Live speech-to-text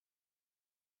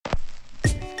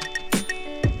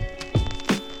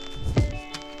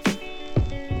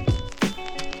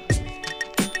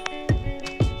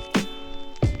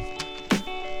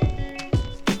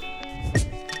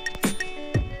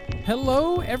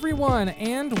everyone,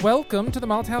 and welcome to the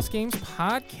Malthouse Games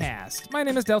podcast. My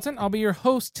name is Delton. I'll be your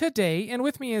host today, and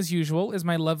with me, as usual, is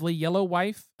my lovely yellow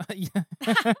wife,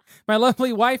 my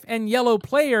lovely wife and yellow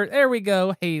player. There we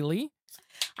go, Haley.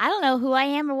 I don't know who I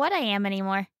am or what I am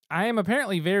anymore. I am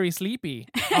apparently very sleepy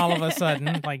all of a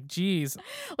sudden. Like, geez.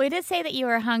 We did say that you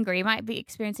were hungry. You might be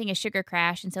experiencing a sugar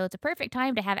crash, and so it's a perfect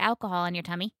time to have alcohol in your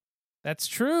tummy. That's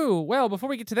true. Well, before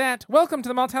we get to that, welcome to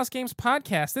the Malthouse Games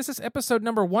podcast. This is episode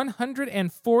number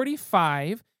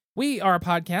 145. We are a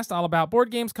podcast all about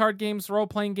board games, card games,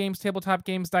 role-playing games, tabletop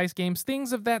games, dice games,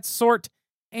 things of that sort,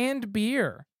 and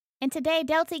beer. And today,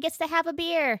 Delty gets to have a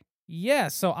beer.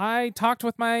 Yes, so I talked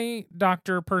with my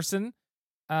doctor person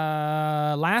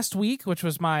last week, which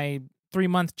was my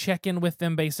 3-month check-in with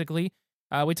them, basically.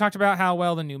 We talked about how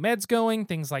well the new med's going,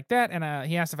 things like that, and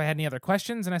he asked if I had any other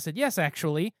questions, and I said, yes,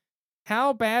 actually.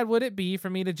 How bad would it be for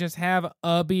me to just have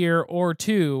a beer or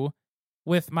two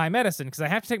with my medicine? Because I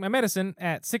have to take my medicine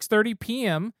at 6:30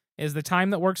 p.m. is the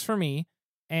time that works for me.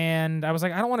 And I was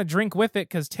like, I don't want to drink with it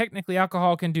because technically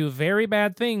alcohol can do very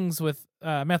bad things with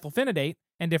methylphenidate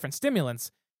and different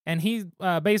stimulants. And he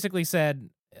basically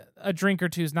said a drink or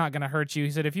two is not going to hurt you.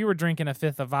 He said if you were drinking a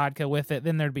fifth of vodka with it,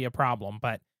 then there'd be a problem.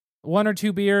 But 1 or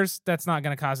 2 beers, that's not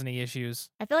going to cause any issues.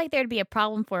 I feel like there'd be a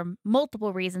problem for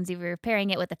multiple reasons if you were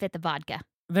pairing it with a fifth of vodka.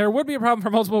 There would be a problem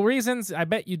for multiple reasons. I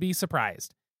bet you'd be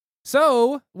surprised.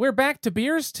 So, we're back to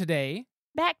beers today.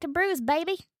 Back to brews,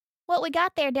 baby. What we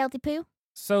got there, Delty Poo?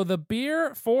 So, the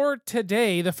beer for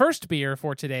today, the first beer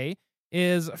for today,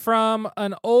 is from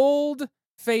an old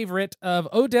favorite of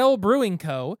Odell Brewing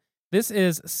Co. This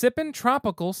is Sippin'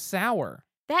 Tropical Sour.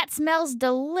 That smells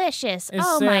delicious. It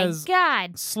oh my says,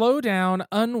 God. Slow down,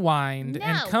 unwind, No.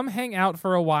 and come hang out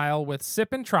for a while with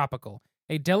Sippin' Tropical,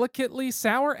 a delicately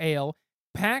sour ale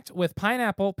packed with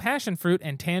pineapple, passion fruit,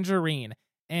 and tangerine,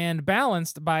 and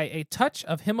balanced by a touch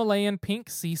of Himalayan pink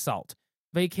sea salt.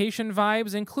 Vacation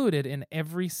vibes included in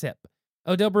every sip.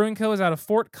 Odell Brewing Co. is out of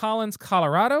Fort Collins,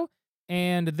 Colorado,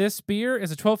 and this beer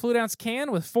is a 12 fluid ounce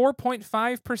can with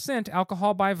 4.5%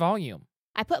 alcohol by volume.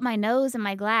 I put my nose in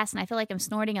my glass, and I feel like I'm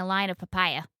snorting a line of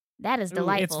papaya. That is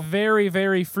delightful. It's very,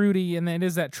 very fruity, and it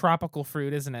is that tropical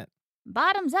fruit, isn't it?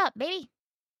 Bottoms up, baby.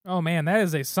 Oh, man, that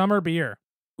is a summer beer.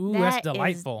 Ooh, that's That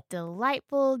delightful. is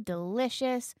delightful,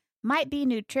 delicious, might be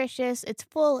nutritious. It's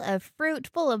full of fruit,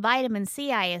 full of vitamin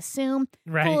C, I assume.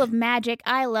 Right. Full of magic.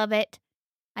 I love it.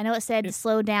 I know it said to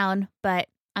slow down, but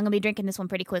I'm going to be drinking this one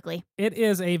pretty quickly. It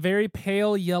is a very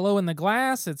pale yellow in the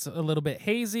glass. It's a little bit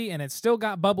hazy, and it's still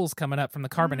got bubbles coming up from the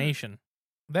carbonation.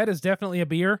 That is definitely a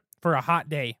beer for a hot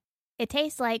day. It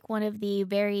tastes like one of the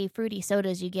very fruity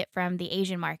sodas you get from the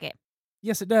Asian market.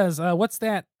 Yes, it does. What's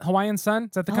that? Hawaiian Sun? Is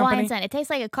that the company? Hawaiian Sun. It tastes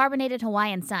like a carbonated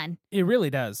Hawaiian Sun. It really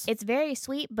does. It's very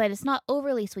sweet, but it's not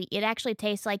overly sweet. It actually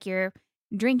tastes like you're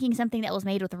drinking something that was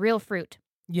made with real fruit.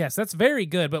 Yes, that's very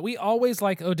good, but we always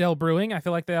like Odell Brewing. I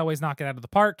feel like they always knock it out of the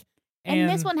park. And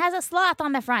this one has a sloth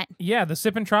on the front. Yeah, the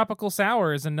Sippin' Tropical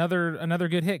Sour is another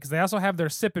good hit, because they also have their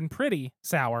Sippin' Pretty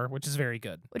Sour, which is very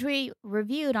good. Which we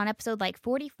reviewed on episode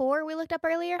 44 we looked up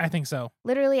earlier. I think so.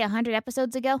 Literally 100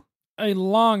 episodes ago. A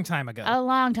long time ago. A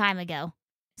long time ago.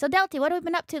 So, Delty, what have we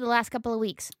been up to the last couple of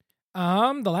weeks?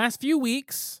 The last few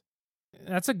weeks,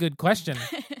 that's a good question.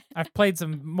 I've played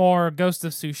some more Ghost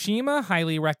of Tsushima,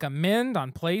 highly recommend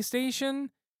on PlayStation.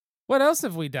 What else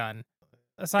have we done?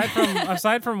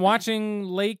 Aside from watching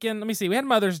Laken, let me see. We had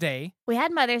Mother's Day. We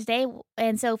had Mother's Day,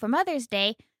 and so for Mother's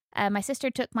Day, my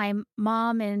sister took my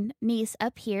mom and niece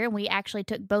up here, and we actually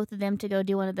took both of them to go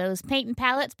do one of those painting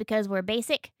palettes because we're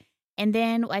basic. And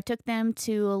then I took them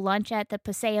to lunch at the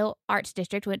Paseo Arts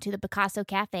District, went to the Picasso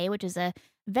Cafe, which is a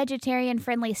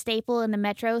vegetarian-friendly staple in the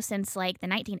metro since, like, the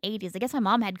 1980s. I guess my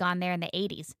mom had gone there in the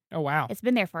 80s. Oh, wow. It's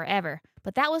been there forever.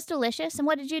 But that was delicious. And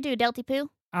what did you do, Delty Poo?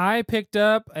 I picked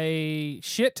up a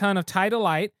shit ton of Thai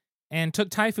Delight and took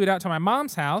Thai food out to my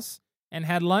mom's house and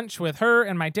had lunch with her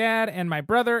and my dad and my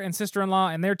brother and sister-in-law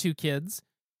and their 2 kids.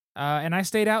 And I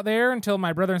stayed out there until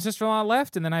my brother and sister-in-law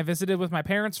left, and then I visited with my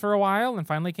parents for a while and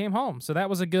finally came home. So that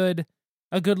was a good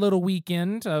little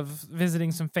weekend of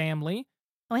visiting some family.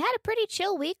 We had a pretty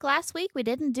chill week last week. We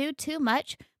didn't do too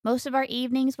much. Most of our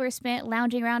evenings were spent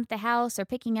lounging around at the house or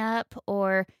picking up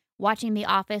or watching The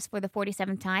Office for the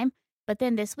 47th time. But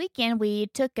then this weekend, we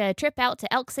took a trip out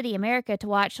to Elk City, America to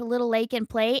watch Little Laken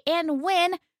play and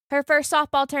win her first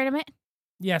softball tournament.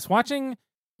 Yes, watching,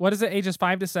 what is it, ages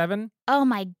 5 to 7? Oh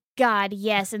my God,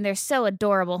 yes, and they're so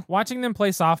adorable. Watching them play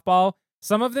softball,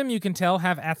 some of them you can tell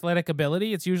have athletic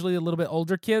ability. It's usually a little bit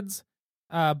older kids,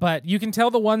 but you can tell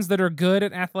the ones that are good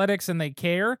at athletics and they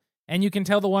care, and you can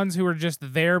tell the ones who are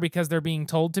just there because they're being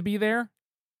told to be there.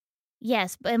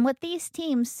 Yes, and with these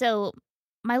teams, so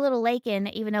my little Lakin,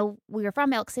 even though we were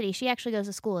from Elk City, she actually goes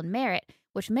to school in Merritt,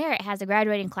 which Merritt has a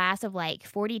graduating class of like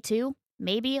 42,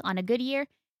 maybe on a good year.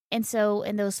 And so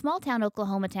in those small town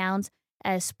Oklahoma towns,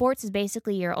 sports is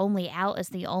basically your only out. It's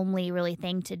the only really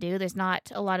thing to do. There's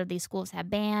not a lot of these schools have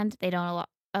band. They don't.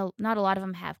 Not a lot of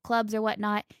them have clubs or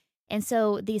whatnot. And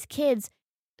so these kids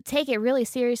take it really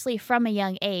seriously from a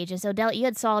young age. And so Del, you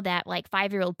had saw that like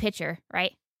 5-year-old pitcher,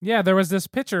 right? Yeah, there was this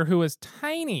pitcher who was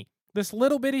tiny, this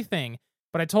little bitty thing.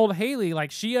 But I told Haley, like,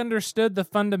 she understood the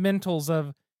fundamentals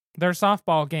of their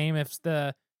softball game. If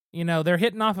they're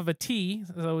hitting off of a tee,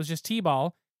 so it was just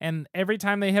T-ball, and every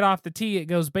time they hit off the tee, it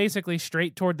goes basically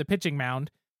straight toward the pitching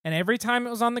mound. And every time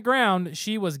it was on the ground,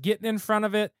 she was getting in front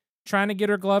of it, trying to get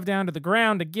her glove down to the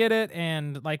ground to get it,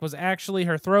 and like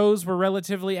her throws were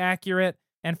relatively accurate.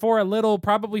 And for a little,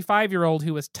 probably 5-year-old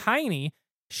who was tiny,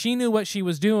 she knew what she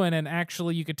was doing, and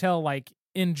actually you could tell like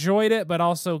enjoyed it, but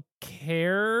also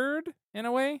cared in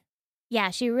a way. Yeah,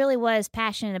 she really was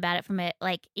passionate about it from it,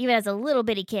 like even as a little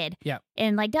bitty kid. Yeah.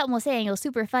 And like Dalton was saying, it was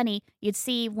super funny. You'd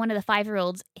see one of the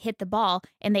 5-year-olds hit the ball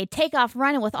and they'd take off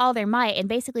running with all their might, and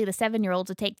basically the 7-year-olds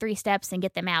would take 3 steps and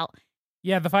get them out.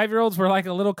 Yeah, the 5-year-olds were like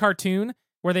a little cartoon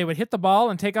where they would hit the ball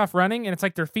and take off running, and it's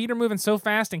like their feet are moving so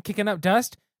fast and kicking up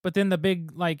dust, but then the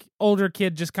big, like, older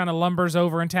kid just kind of lumbers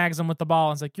over and tags them with the ball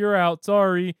and it's like, "You're out,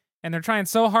 sorry." And they're trying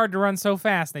so hard to run so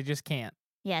fast, they just can't.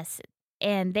 Yes.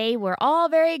 And they were all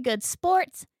very good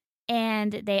sports,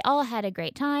 and they all had a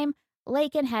great time.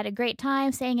 Lakin had a great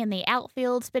time staying in the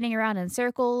outfield, spinning around in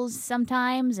circles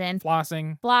sometimes, and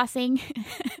Flossing.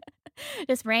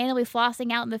 Just randomly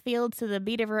flossing out in the field to the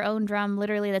beat of her own drum,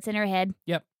 literally, that's in her head.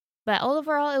 Yep. But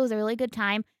overall, it was a really good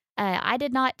time. I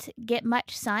did not get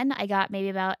much sun. I got maybe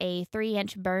about a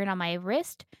 3-inch burn on my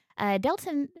wrist.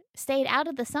 Delton stayed out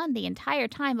of the sun the entire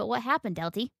time, but what happened,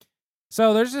 Delty?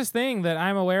 So there's this thing that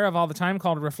I'm aware of all the time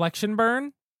called reflection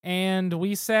burn, and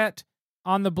we sat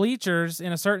on the bleachers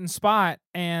in a certain spot,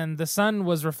 and the sun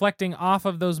was reflecting off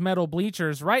of those metal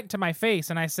bleachers right into my face,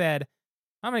 and I said,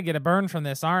 "I'm going to get a burn from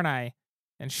this, aren't I?"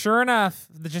 And sure enough,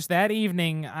 just that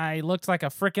evening, I looked like a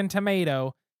frickin'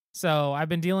 tomato. So I've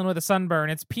been dealing with a sunburn.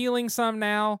 It's peeling some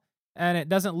now, and it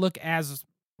doesn't look as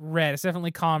red. It's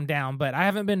definitely calmed down, but I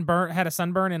haven't had a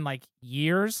sunburn in like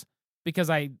years because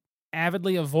I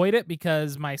avidly avoid it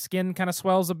because my skin kind of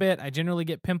swells a bit. I generally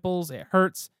get pimples. It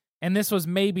hurts. And this was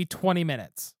maybe 20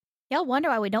 minutes. Y'all wonder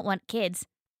why we don't want kids.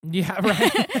 Yeah,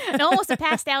 right. No one wants to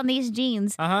pass down these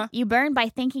genes. Uh-huh. You burn by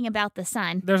thinking about the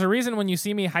sun. There's a reason when you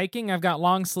see me hiking, I've got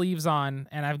long sleeves on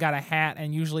and I've got a hat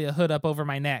and usually a hood up over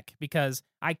my neck because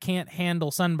I can't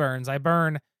handle sunburns. I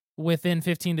burn within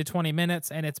 15 to 20 minutes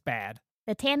and it's bad.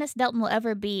 The tannest Delton will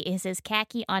ever be is his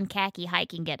khaki on khaki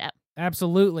hiking getup.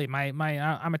 Absolutely. I'm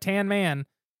a tan man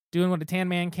doing what a tan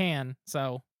man can.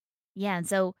 So yeah, and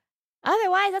so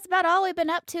otherwise, that's about all we've been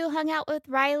up to. Hung out with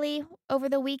Riley over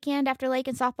the weekend after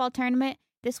Lakin softball tournament.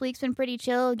 This week's been pretty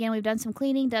chill. Again, we've done some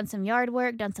cleaning, done some yard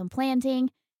work, done some planting.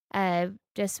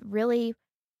 Just really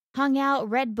hung out,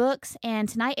 read books, and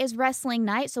tonight is wrestling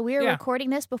night. So we are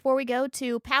recording this before we go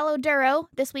to Palo Duro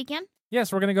this weekend.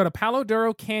 Yes, we're going to go to Palo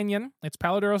Duro Canyon. It's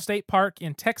Palo Duro State Park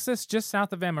in Texas, just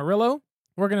south of Amarillo.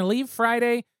 We're going to leave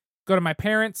Friday, go to my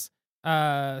parents',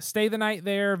 stay the night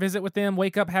there, visit with them,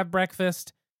 wake up, have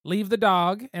breakfast, leave the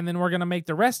dog, and then we're going to make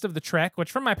the rest of the trek, which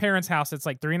from my parents' house, it's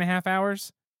like 3.5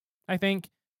 hours, I think.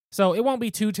 So it won't be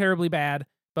too terribly bad,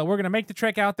 but we're going to make the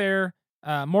trek out there.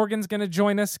 Morgan's going to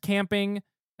join us camping,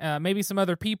 maybe some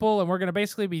other people, and we're going to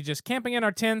basically be just camping in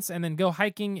our tents and then go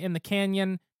hiking in the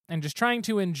canyon and just trying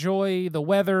to enjoy the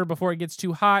weather before it gets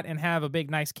too hot and have a big,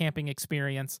 nice camping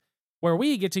experience where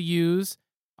we get to use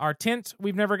our tent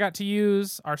we've never got to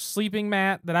use, our sleeping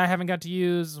mat that I haven't got to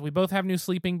use. We both have new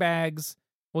sleeping bags.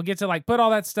 We'll get to like put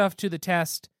all that stuff to the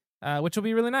test, which will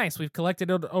be really nice. We've collected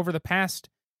it over the past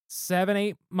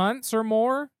 7-8 months or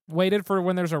more, waited for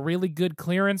when there's a really good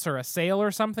clearance or a sale or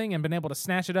something, and been able to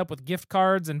snatch it up with gift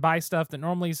cards and buy stuff that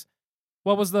normally's,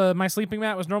 my sleeping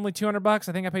mat was normally $200.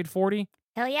 I think I paid $40.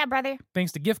 Hell yeah, brother.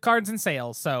 Thanks to gift cards and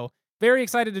sales. So very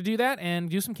excited to do that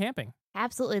and do some camping.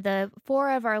 Absolutely. The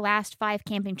 4 of our last 5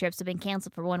 camping trips have been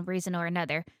canceled for one reason or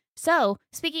another. So,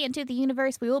 speaking into the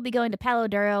universe, we will be going to Palo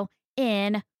Duro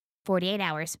in 48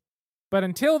 hours. But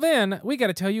until then, we got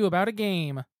to tell you about a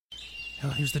game. Oh,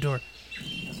 here's the door.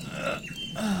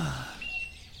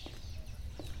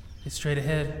 It's straight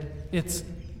ahead. It's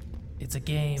a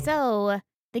game. So,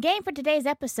 the game for today's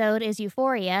episode is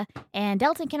Euphoria, and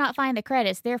Delton cannot find the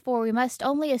credits, therefore we must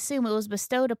only assume it was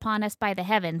bestowed upon us by the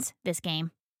heavens, this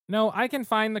game. No, I can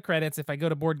find the credits if I go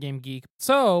to Board Game Geek.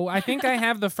 So, I think I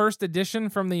have the first edition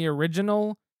from the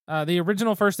original The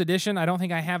original first edition, I don't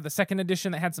think I have the second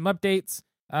edition that had some updates.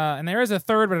 And there is a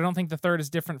third, but I don't think the third is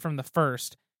different from the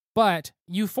first. But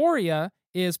Euphoria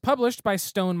is published by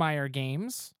Stonemaier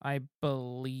Games, I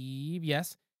believe,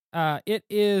 yes. It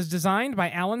is designed by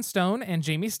Alan Stone and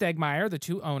Jamie Stegmaier, the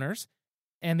two owners.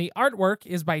 And the artwork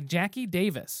is by Jackie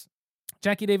Davis.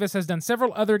 Jackie Davis has done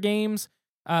several other games.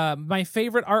 My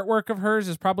favorite artwork of hers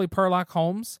is probably Sherlock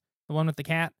Holmes, the one with the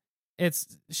cat.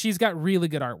 She's got really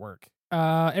good artwork.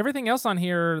 Everything else on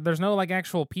here, there's no like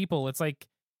actual people. It's like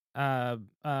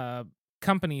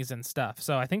companies and stuff.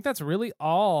 So I think that's really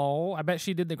all. I bet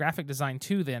she did the graphic design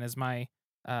too. Then is my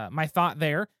thought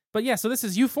there. But yeah, so this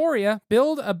is Euphoria.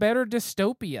 Build a better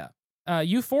dystopia.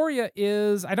 Euphoria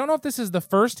is, I don't know if this is the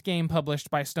first game published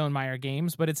by Stonemaier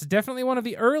Games, but it's definitely one of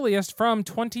the earliest from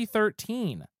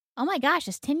 2013. Oh my gosh,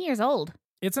 it's 10 years old.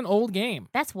 It's an old game.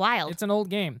 That's wild. It's an old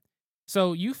game.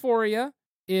 So Euphoria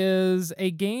is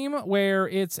a game where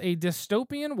it's a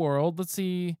dystopian world. Let's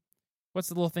see, what's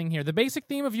the little thing here? The basic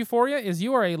theme of Euphoria is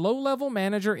you are a low-level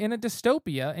manager in a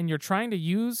dystopia, and you're trying to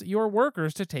use your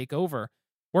workers to take over.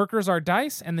 Workers are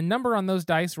dice, and the number on those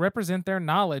dice represent their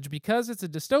knowledge. Because it's a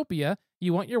dystopia,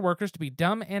 you want your workers to be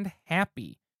dumb and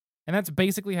happy. And that's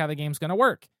basically how the game's going to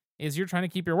work, is you're trying to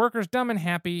keep your workers dumb and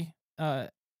happy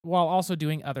while also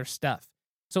doing other stuff.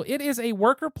 So it is a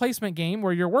worker placement game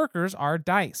where your workers are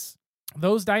dice.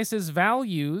 Those dice's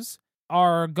values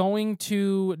are going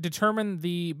to determine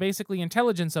the basically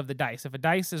intelligence of the dice. If a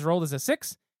dice is rolled as a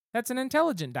 6, that's an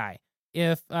intelligent die.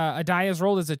 If a die is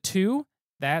rolled as a 2,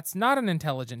 that's not an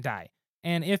intelligent die.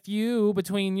 And if you,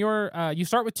 between your, you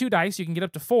start with 2 dice, you can get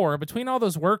up to 4. Between all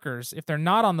those workers, if they're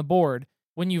not on the board,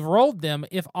 when you've rolled them,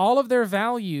 if all of their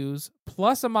values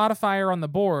plus a modifier on the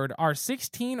board are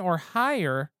 16 or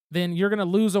higher, then you're going to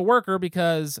lose a worker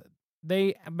because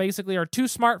they basically are too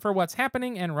smart for what's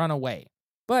happening and run away.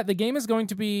 But the game is going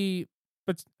to be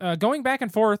going back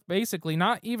and forth, basically,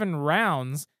 not even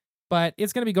rounds, but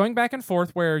it's going to be going back and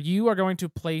forth where you are going to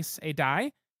place a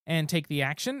die and take the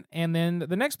action, and then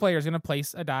the next player is going to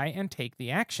place a die and take the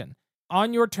action.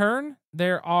 On your turn,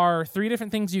 there are 3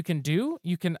 different things you can do.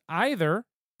 You can either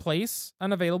place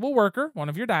an available worker, one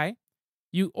of your die,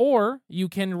 or you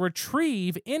can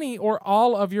retrieve any or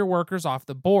all of your workers off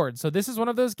the board. So this is one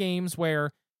of those games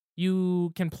where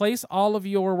you can place all of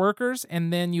your workers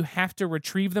and then you have to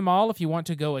retrieve them all if you want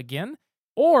to go again.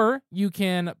 Or you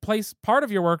can place part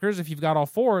of your workers if you've got all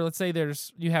 4. Let's say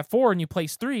you have 4 and you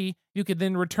place 3. You could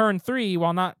then return 3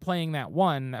 while not playing that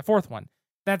 4th one.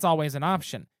 That's always an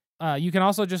option. You can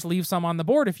also just leave some on the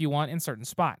board if you want in certain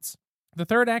spots. The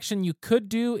third action you could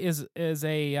do is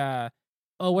a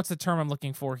what's the term I'm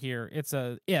looking for here? It's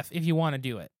a if you want to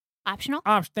do it. Optional?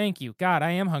 Thank you. God,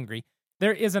 I am hungry.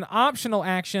 There is an optional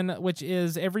action, which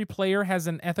is every player has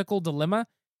an ethical dilemma,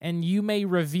 and you may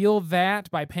reveal that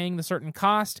by paying the certain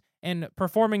cost and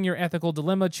performing your ethical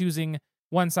dilemma, choosing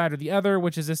one side or the other,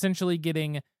 which is essentially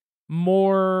getting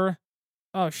more...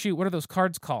 Oh, shoot, what are those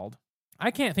cards called? I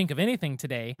can't think of anything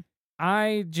today.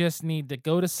 I just need to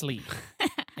go to sleep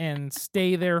and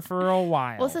stay there for a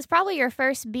while. Well, this is probably your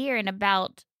first beer in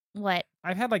about, what?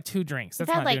 I've had like 2 drinks. That's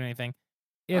not doing anything.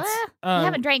 It's you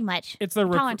haven't drank much. It's the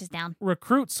tolerance is down.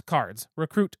 Recruit cards.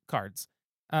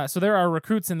 So there are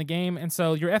recruits in the game, and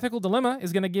so your ethical dilemma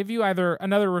is going to give you either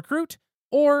another recruit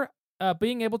or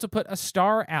being able to put a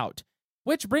star out.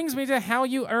 Which brings me to how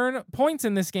you earn points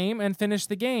in this game and finish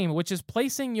the game, which is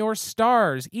placing your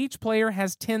stars. Each player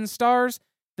has 10 stars.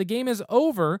 The game is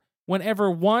over whenever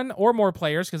 1 or more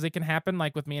players, because it can happen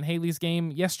like with me and Haley's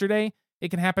game yesterday, it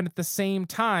can happen at the same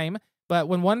time. But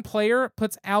when 1 player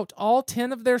puts out all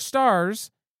 10 of their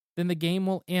stars, then the game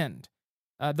will end.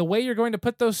 The way you're going to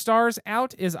put those stars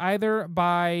out is either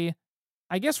by,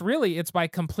 I guess really, it's by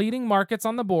completing markets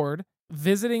on the board,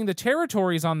 visiting the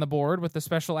territories on the board with the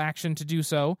special action to do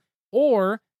so,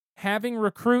 or having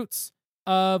recruits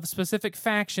of specific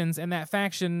factions, and that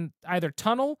faction either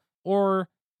tunnel or,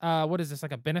 what is this,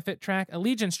 like a benefit track?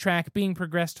 Allegiance track being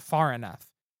progressed far enough.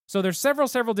 So there's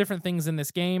several different things in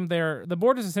this game. The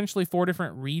board is essentially 4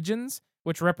 different regions,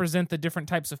 which represent the different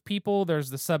types of people. There's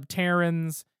the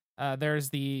Subterrans,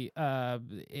 there's the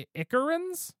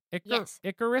Icarans? Yes.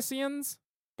 Icaricians?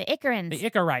 The Icarans. The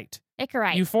Icarite.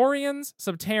 Euphorians,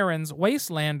 Subterrans,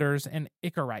 Wastelanders, and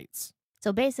Icarites.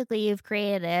 So basically, you've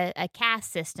created a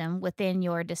caste system within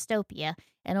your dystopia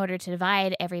in order to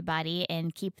divide everybody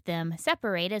and keep them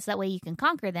separated so that way you can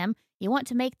conquer them. You want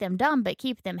to make them dumb but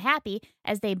keep them happy.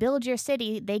 As they build your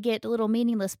city, they get little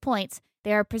meaningless points.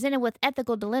 They are presented with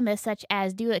ethical dilemmas such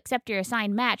as do you accept your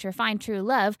assigned match or find true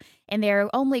love, and they're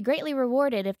only greatly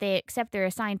rewarded if they accept their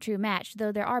assigned true match,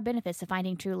 though there are benefits to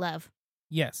finding true love.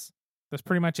 Yes. That's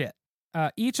pretty much it.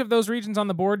 Each of those regions on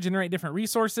the board generate different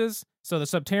resources. So the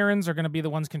Subterrans are going to be the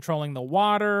ones controlling the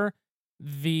water.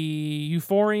 The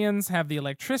Euphorians have the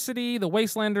electricity. The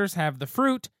Wastelanders have the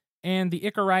fruit. And the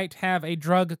Icarite have a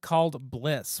drug called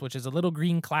Bliss, which is a little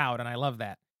green cloud, and I love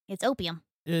that. It's opium.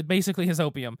 It basically is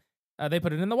opium. They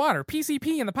put it in the water.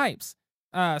 PCP in the pipes.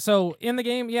 So in the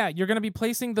game, yeah, you're going to be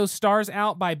placing those stars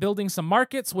out by building some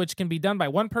markets, which can be done by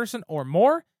one person or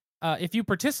more. If you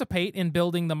participate in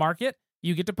building the market,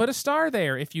 you get to put a star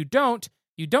there. If you don't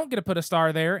get to put a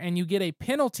star there, and you get a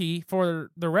penalty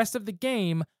for the rest of the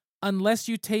game unless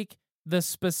you take the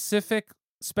specific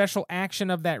special action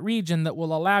of that region that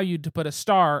will allow you to put a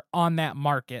star on that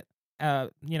market, at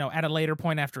a later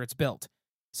point after it's built.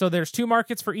 So there's 2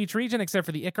 markets for each region, except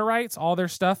for the Icarites. All their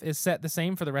stuff is set the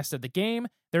same for the rest of the game.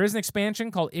 There is an expansion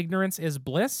called Ignorance is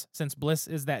Bliss, since Bliss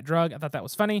is that drug. I thought that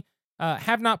was funny.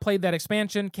 Have not played that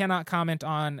expansion, cannot comment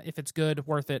on if it's good,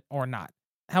 worth it, or not.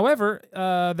 However,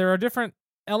 there are different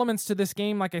elements to this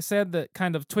game, like I said, that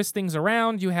kind of twist things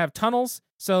around. You have tunnels.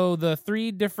 So the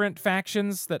 3 different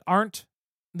factions that aren't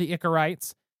the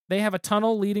Icarites, they have a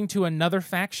tunnel leading to another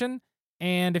faction.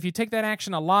 And if you take that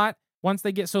action a lot, once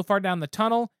they get so far down the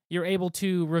tunnel, you're able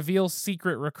to reveal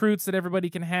secret recruits that everybody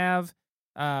can have.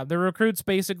 The recruits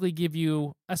basically give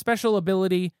you a special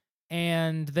ability,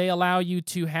 and they allow you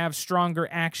to have stronger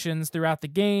actions throughout the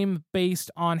game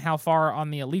based on how far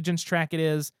on the allegiance track it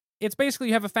is. It's basically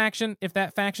you have a faction. If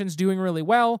that faction's doing really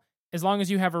well, as long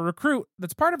as you have a recruit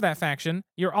that's part of that faction,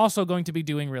 you're also going to be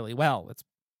doing really well. That's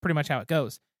pretty much how it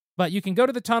goes. But you can go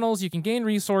to the tunnels, you can gain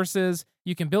resources,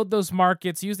 you can build those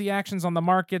markets, use the actions on the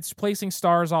markets, placing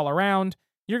stars all around.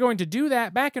 You're going to do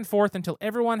that back and forth until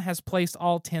everyone has placed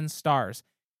all 10 stars.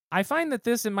 I find that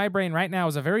this in my brain right now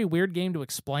is a very weird game to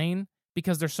explain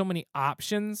because there's so many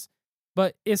options.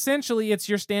 But essentially, it's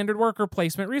your standard worker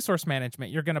placement resource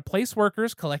management. You're going to place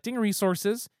workers collecting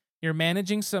resources. You're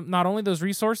managing not only those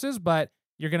resources, but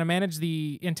you're going to manage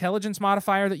the intelligence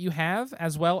modifier that you have,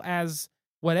 as well as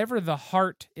whatever the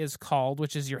heart is called,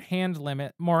 which is your hand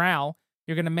limit, morale.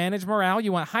 You're going to manage morale.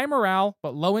 You want high morale,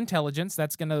 but low intelligence.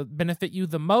 That's going to benefit you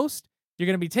the most. You're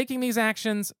going to be taking these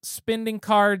actions, spending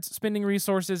cards, spending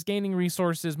resources, gaining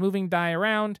resources, moving die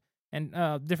around, and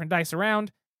different dice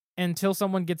around until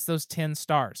someone gets those 10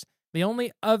 stars. The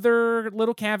only other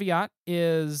little caveat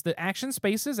is that action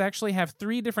spaces actually have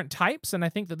 3 different types, and I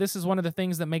think that this is one of the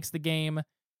things that makes the game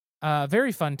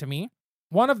very fun to me.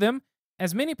 One of them,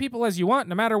 as many people as you want,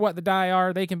 no matter what the die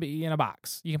are, they can be in a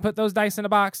box. You can put those dice in a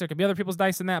box. There could be other people's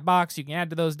dice in that box. You can add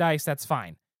to those dice. That's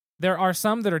fine. There are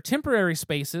some that are temporary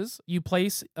spaces. You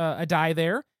place a die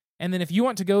there, and then if you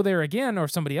want to go there again, or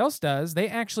if somebody else does, they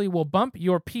actually will bump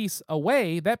your piece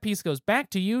away. That piece goes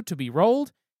back to you to be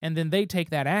rolled, and then they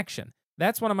take that action.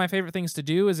 That's one of my favorite things to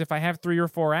do, is if I have 3 or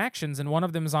 4 actions and one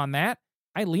of them is on that,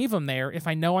 I leave them there if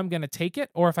I know I'm going to take it,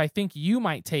 or if I think you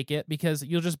might take it, because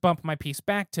you'll just bump my piece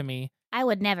back to me. I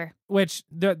would never. Which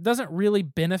doesn't really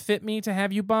benefit me to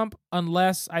have you bump,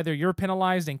 unless either you're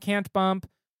penalized and can't bump,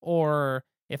 or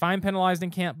if I'm penalized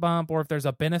and can't bump, or if there's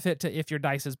a benefit to if your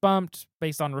dice is bumped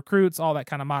based on recruits, all that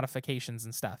kind of modifications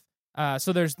and stuff.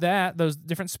 So there's those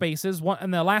different spaces.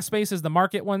 And the last space is the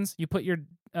market ones. You put your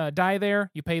die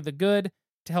there, you pay the good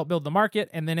to help build the market,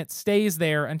 and then it stays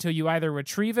there until you either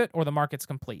retrieve it or the market's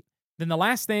complete. Then the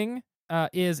last thing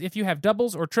is if you have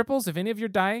doubles or triples, if any of your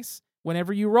dice,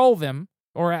 whenever you roll them,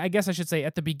 or I guess I should say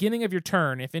at the beginning of your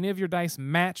turn, if any of your dice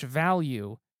match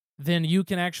value, then you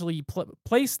can actually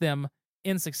place them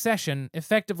in succession,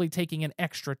 effectively taking an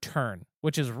extra turn,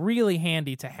 which is really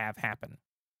handy to have happen.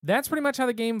 That's pretty much how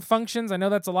the game functions. I know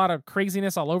that's a lot of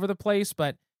craziness all over the place,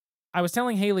 but I was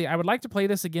telling Haley I would like to play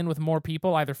this again with more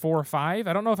people, either 4 or 5.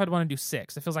 I don't know if I'd want to do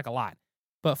 6. It feels like a lot.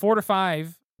 But 4 to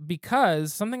 5,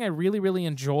 because something I really, really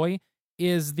enjoy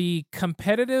is the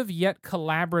competitive yet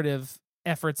collaborative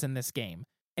efforts in this game.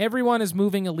 Everyone is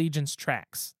moving allegiance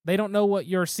tracks. They don't know what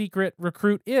your secret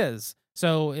recruit is.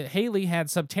 So Haley had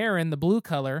Subterran, the blue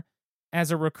color,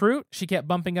 as a recruit. She kept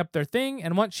bumping up their thing,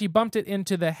 and once she bumped it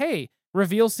into the, hey,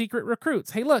 reveal secret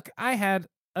recruits. Hey, look, I had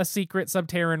a secret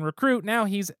Subterran recruit. Now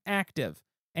he's active.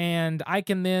 And I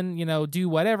can then, do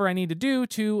whatever I need to do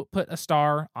to put a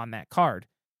star on that card.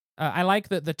 I like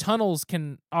that the tunnels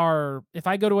if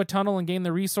I go to a tunnel and gain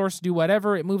the resource, do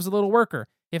whatever, it moves a little worker.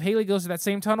 If Haley goes to that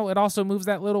same tunnel, it also moves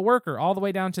that little worker all the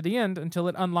way down to the end until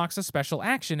it unlocks a special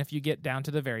action if you get down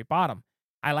to the very bottom.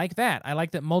 I like that. I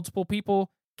like that multiple people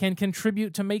can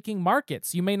contribute to making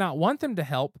markets. You may not want them to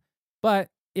help, but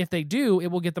if they do, it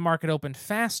will get the market open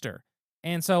faster.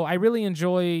 And so I really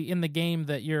enjoy in the game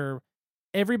that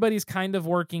everybody's kind of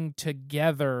working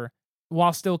together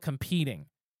while still competing.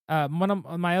 One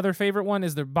of my other favorite one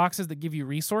is the boxes that give you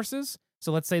resources.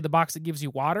 So let's say the box that gives you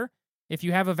water. If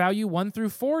you have a value 1 through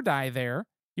 4 die there,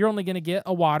 you're only going to get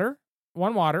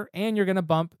one water, and you're going to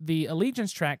bump the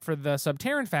allegiance track for the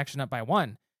Subterran faction up by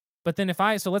 1. But then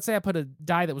let's say I put a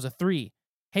die that was a 3.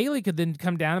 Haley could then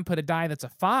come down and put a die that's a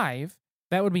 5.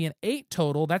 That would be an 8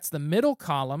 total. That's the middle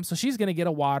column. So she's going to get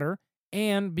a water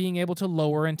and being able to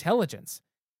lower intelligence.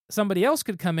 Somebody else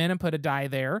could come in and put a die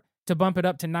there to bump it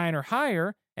up to 9 or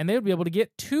higher, and they would be able to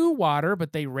get 2 water,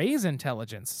 but they raise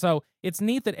intelligence. So it's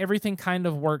neat that everything kind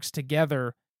of works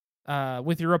together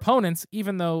with your opponents,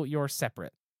 even though you're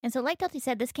separate. And so, like Delty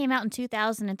said, this came out in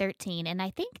 2013, and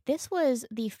I think this was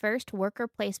the first worker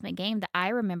placement game that I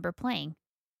remember playing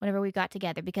whenever we got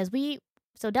together, because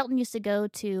Delton used to go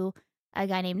to a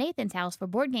guy named Nathan's house for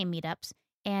board game meetups,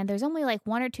 and there's only like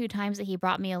 1 or 2 times that he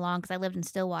brought me along because I lived in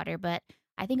Stillwater, but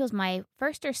I think it was my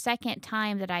first or second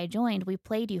time that I joined, we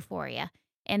played Euphoria.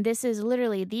 And this is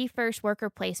literally the first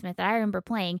worker placement that I remember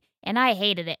playing, and I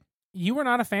hated it. You were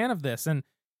not a fan of this, and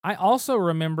I also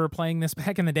remember playing this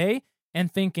back in the day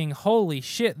and thinking, holy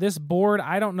shit, this board,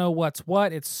 I don't know what's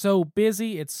what. It's so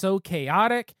busy. It's so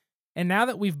chaotic. And now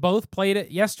that we've both played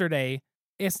it yesterday,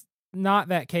 it's not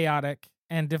that chaotic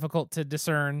and difficult to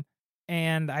discern,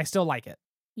 and I still like it.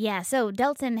 Yeah, so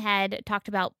Delton had talked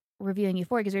about reviewing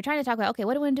Euphoria because we were trying to talk about, okay,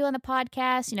 what do we want to do on the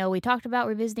podcast? You know, we talked about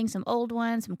revisiting some old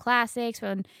ones, some classics,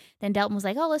 and then Delton was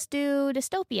like, oh, let's do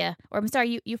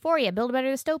Euphoria, build a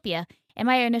better dystopia. And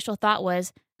my initial thought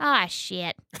was,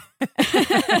 shit.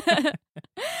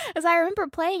 As I remember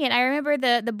playing it, I remember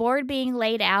the board being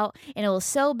laid out, and it was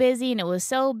so busy, and it was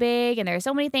so big, and there were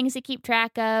so many things to keep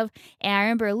track of, and I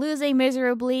remember losing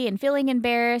miserably and feeling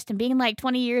embarrassed and being like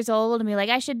 20 years old and be like,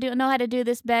 I should know how to do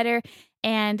this better.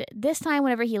 And this time,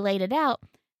 whenever he laid it out,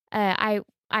 I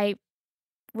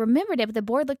remembered it, but the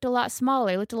board looked a lot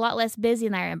smaller, looked a lot less busy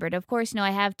than I remembered. Of course,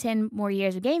 I have 10 more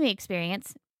years of gaming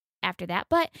experience after that,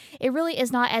 but it really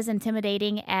is not as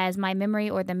intimidating as my memory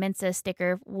or the Mensa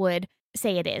sticker would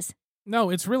say it is. No,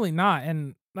 it's really not.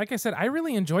 And like I said, I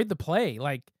really enjoyed the play.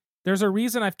 Like, there's a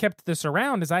reason I've kept this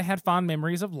around is I had fond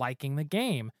memories of liking the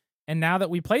game. And now that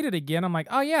we played it again, I'm like,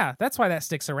 oh yeah, that's why that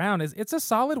sticks around. Is it's a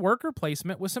solid worker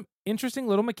placement with some interesting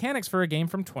little mechanics for a game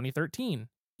from 2013.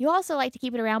 You also like to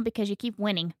keep it around because you keep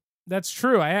winning. That's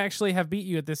true. I actually have beat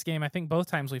you at this game, I think both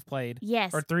times we've played.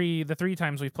 Yes. Or the 3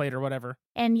 times we've played or whatever.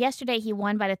 And yesterday he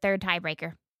won by the 3rd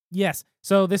tiebreaker. Yes.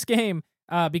 So this game,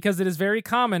 because it is very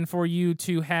common for you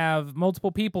to have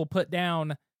multiple people put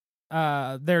down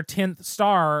their 10th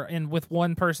star with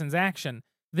one person's action,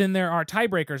 then there are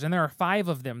tiebreakers, and there are 5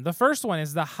 of them. The first one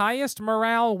is the highest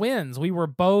morale wins. We were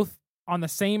both on the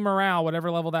same morale,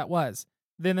 whatever level that was.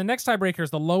 Then the next tiebreaker is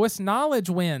the lowest knowledge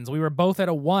wins. We were both at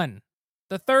a 1.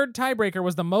 The third tiebreaker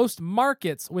was the most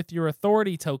markets with your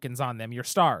authority tokens on them, your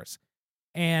stars.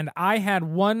 And I had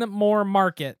 1 more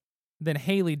market than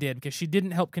Haley did because she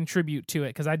didn't help contribute to it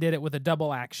because I did it with a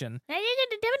double action. I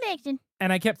did a double action.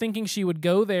 And I kept thinking she would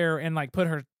go there and like put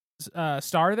her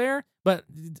star there. But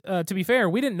to be fair,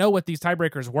 we didn't know what these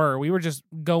tiebreakers were. We were just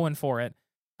going for it.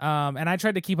 And I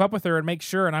tried to keep up with her and make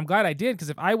sure. And I'm glad I did, because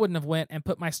if I wouldn't have went and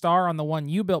put my star on the one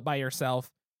you built by yourself,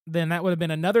 then that would have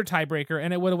been another tiebreaker,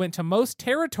 and it would have went to most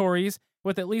territories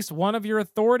with at least one of your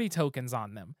authority tokens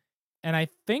on them. And I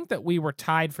think that we were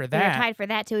tied for that. We were tied for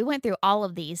that too. We went through all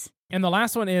of these. And the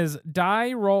last one is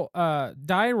die roll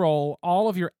all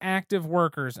of your active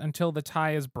workers until the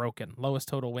tie is broken. Lowest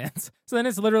total wins. So then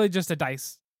it's literally just a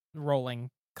dice rolling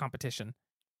competition,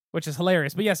 which is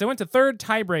hilarious. But yes, it went to 3rd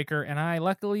tiebreaker, and I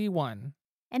luckily won.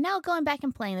 And now going back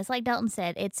and playing this, like Dalton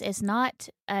said, it's not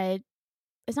a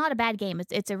bad game.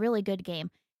 It's a really good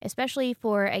game, especially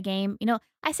for a game.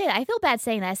 I say that. I feel bad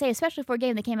saying that. I say especially for a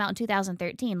game that came out in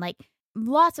 2013. Like,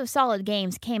 lots of solid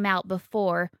games came out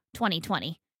before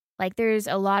 2020. Like, there's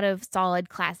a lot of solid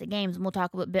classic games, and we'll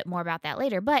talk a bit more about that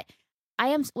later. But I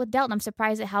am, with Delton, I'm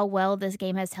surprised at how well this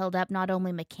game has held up, not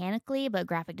only mechanically, but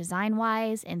graphic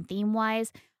design-wise and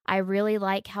theme-wise. I really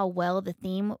like how well the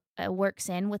theme works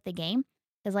in with the game.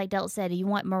 Because like Delton said, you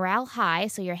want morale high,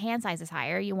 so your hand size is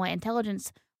higher. You want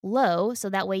intelligence low, so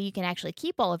that way you can actually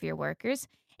keep all of your workers.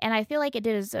 And I feel like it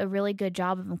did a really good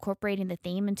job of incorporating the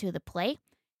theme into the play.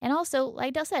 And also,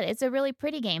 like Del said, it's a really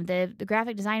pretty game. The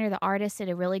graphic designer, the artist did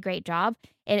a really great job.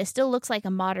 And it still looks like a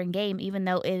modern game, even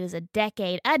though it is a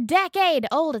decade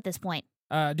old at this point.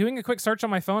 Doing a quick search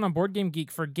on my phone on Board Game Geek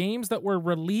for games that were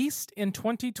released in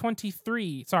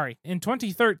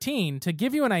 2013, to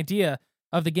give you an idea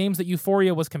of the games that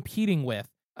Euphoria was competing with.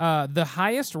 The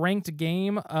highest ranked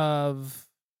game of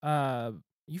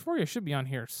Euphoria should be on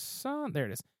here. So there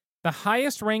it is. The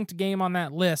highest ranked game on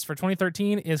that list for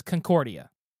 2013 is Concordia.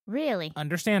 Really?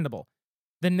 Understandable.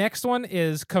 The next one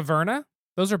is Caverna.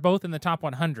 Those are both in the top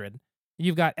 100.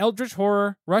 You've got Eldritch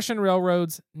Horror, Russian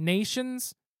Railroads,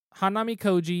 Nations, Hanami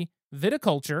Koji,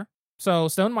 Viticulture. So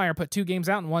Stonemaier put 2 games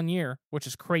out in 1 year, which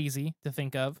is crazy to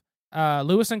think of.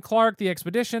 Lewis and Clark, The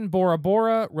Expedition, Bora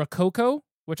Bora, Rococo,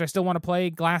 which I still want to play,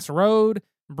 Glass Road,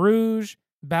 Bruges,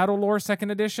 Battle Lore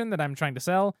 2nd Edition that I'm trying to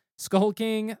sell, Skull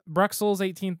King, Bruxelles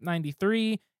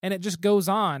 1893, and it just goes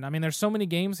on. I mean, there's so many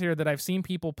games here that I've seen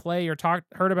people play or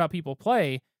heard about people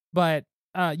play, but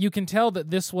you can tell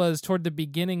that this was toward the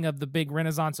beginning of the big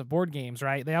renaissance of board games,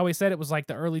 right? They always said it was like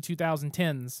the early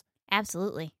 2010s.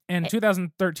 Absolutely. And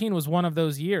 2013 was one of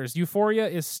those years. Euphoria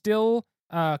is still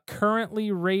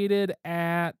currently rated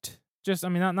at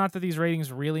not that these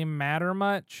ratings really matter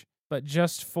much, but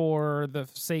just for the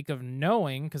sake of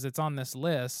knowing, because it's on this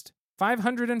list,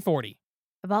 540.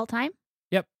 Of all time?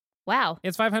 Yep. Wow.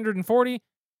 It's 540.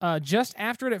 Just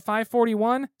after it at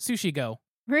 541, Sushi Go.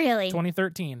 Really?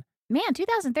 2013. Man,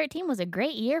 2013 was a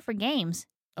great year for games.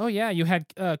 Oh, yeah. You had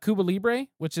Cuba Libre,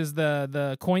 which is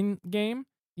the coin game.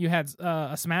 You had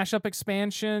a Smash Up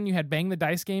expansion. You had Bang the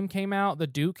Dice game came out. The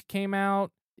Duke came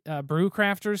out. Brew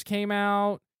Crafters came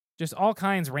out. Just all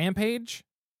kinds. Rampage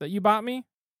that you bought me.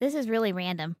 This is really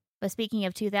random. But speaking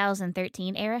of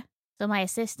 2013 era, so my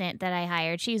assistant that I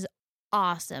hired, she's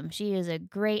awesome. She is a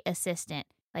great assistant.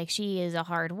 Like, she is a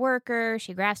hard worker.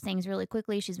 She grasps things really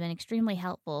quickly. She's been extremely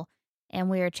helpful. And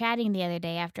we were chatting the other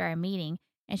day after our meeting,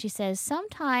 and she says,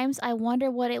 sometimes I wonder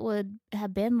what it would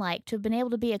have been like to have been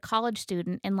able to be a college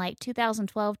student in like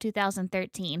 2012,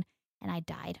 2013. And I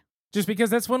died. Just because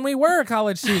that's when we were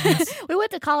college students. We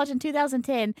went to college in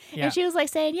 2010. Yeah. And she was like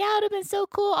saying, yeah, it would have been so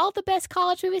cool. All the best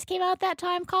college movies came out at that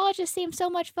time. College just seemed so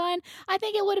much fun. I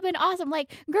think it would have been awesome.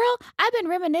 Like, girl, I've been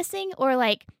reminiscing, or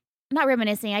like, not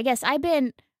reminiscing. I guess I've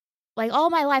been, like, all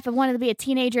my life I've wanted to be a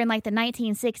teenager in like the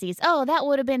 1960s. Oh, that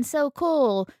would have been so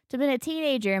cool to have been a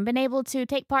teenager and been able to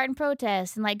take part in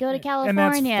protests and like go to California.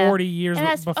 And that's 40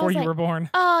 years before you were born.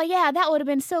 Oh, yeah, that would have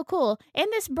been so cool. And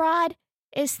this broad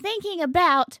is thinking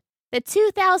about the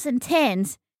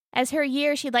 2010s as her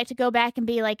year. She'd like to go back and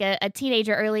be like a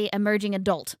teenager, early emerging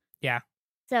adult. Yeah.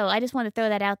 So I just want to throw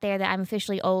that out there that I'm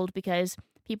officially old because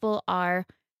people are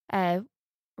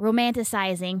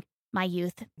romanticizing my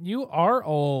youth. You are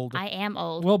old. I am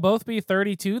old. We'll both be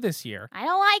 32 this year. I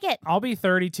don't like it. I'll be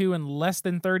 32 in less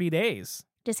than 30 days.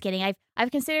 Just kidding.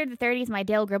 I've considered the 30s my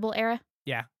Dale Gribble era.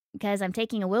 Yeah. Because I'm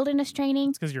taking a wilderness training.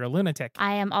 It's because you're a lunatic.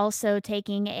 I am also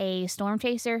taking a storm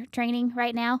chaser training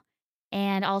right now.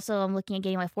 And also I'm looking at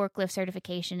getting my forklift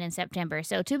certification in September.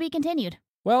 So to be continued.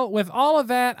 Well, with all of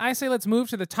that, I say let's move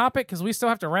to the topic because we still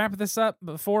have to wrap this up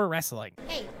before wrestling.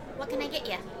 Hey, what can I get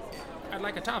you? I'd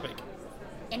like a topic.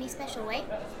 Any special way?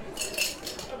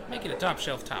 Make it a top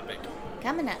shelf topic.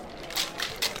 Coming up.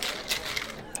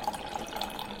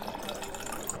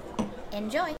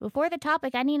 Enjoy. Before the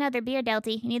topic, I need another beer,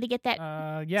 Delty. You need to get that.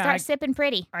 Start sipping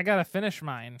pretty. I gotta finish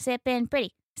mine. Sipping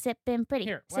pretty. Sipping pretty.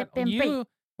 Here, sipping pretty.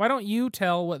 Why don't you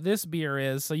tell what this beer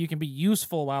is so you can be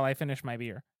useful while I finish my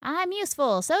beer? I'm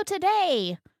useful. So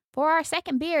today, for our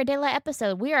second Beer de la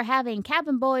episode, we are having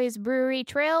Cabin Boys Brewery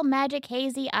Trail Magic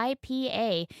Hazy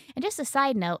IPA. And just a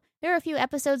side note, there were a few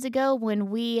episodes ago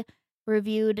when we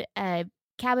reviewed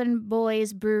Cabin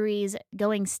Boys Brewery's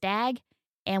Going Stag,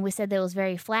 and we said that it was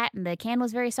very flat and the can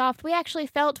was very soft. We actually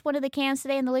felt one of the cans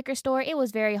today in the liquor store. It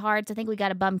was very hard, so I think we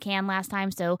got a bum can last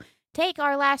time, so take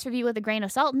our last review with a grain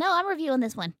of salt. No, I'm reviewing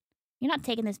this one. You're not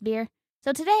taking this beer.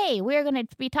 So today, we're going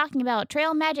to be talking about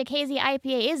Trail Magic Hazy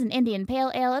IPA is an Indian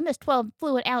Pale Ale. In this 12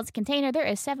 fluid ounce container, there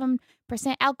is 7%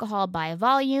 alcohol by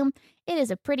volume. It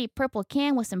is a pretty purple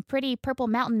can with some pretty purple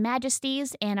mountain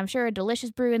majesties, and I'm sure a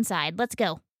delicious brew inside. Let's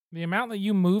go. The amount that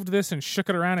you moved this and shook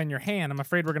it around in your hand, I'm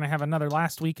afraid we're going to have another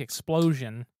last week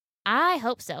explosion. I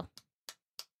hope so.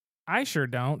 I sure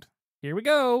don't. Here we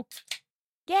go.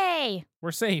 Yay!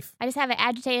 We're safe. I just have it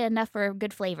agitated enough for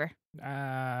good flavor.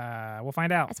 We'll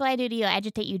find out. That's what I do to you. I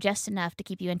agitate you just enough to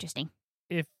keep you interesting.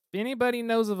 If anybody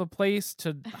knows of a place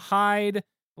to hide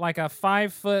like a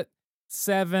 5'7",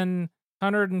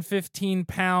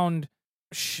 115-pound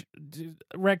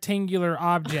rectangular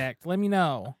object, let me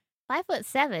know.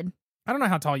 5'7"? I don't know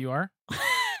how tall you are.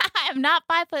 I am not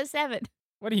 5'7".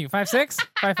 What are you, 5'6"?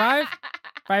 5'5"?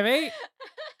 5'8"?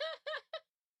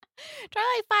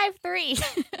 Try like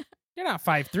 5'3". You're not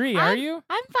 5'3", are you?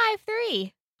 I'm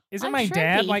 5'3". Isn't my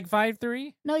dad like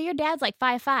 5'3"? No, your dad's like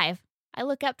 5'5". I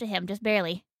look up to him, just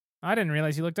barely. I didn't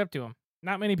realize you looked up to him.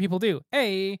 Not many people do.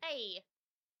 Hey.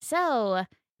 So,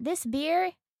 this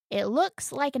beer, it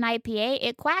looks like an IPA.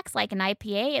 It quacks like an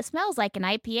IPA. It smells like an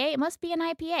IPA. It must be an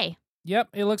IPA. Yep,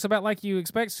 it looks about like you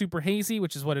expect, super hazy,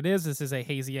 which is what it is. This is a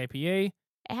hazy IPA.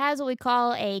 It has what we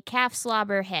call a calf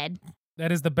slobber head.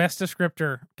 That is the best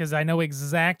descriptor because I know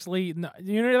exactly.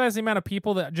 You realize the amount of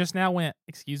people that just now went,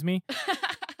 excuse me?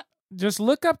 Just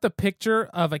look up the picture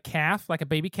of a calf, like a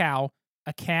baby cow,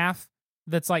 a calf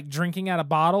that's like drinking out a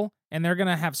bottle, and they're going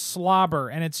to have slobber,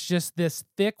 and it's just this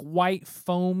thick, white,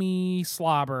 foamy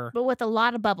slobber. But with a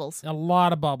lot of bubbles. A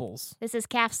lot of bubbles. This is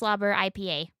calf slobber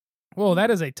IPA. Whoa, that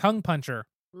is a tongue puncher.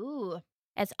 Ooh.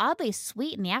 It's oddly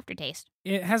sweet in the aftertaste.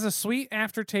 It has a sweet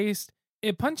aftertaste.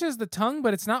 It punches the tongue,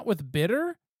 but it's not with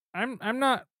bitter. I'm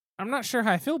not sure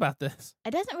how I feel about this.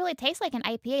 It doesn't really taste like an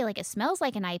IPA. Like, it smells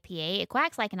like an IPA. It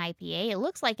quacks like an IPA. It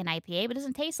looks like an IPA, but it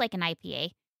doesn't taste like an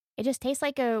IPA. It just tastes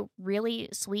like a really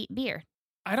sweet beer.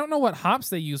 I don't know what hops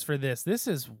they use for this. This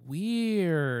is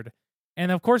weird.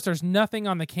 And of course, there's nothing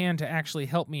on the can to actually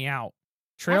help me out.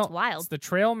 That's wild. It's the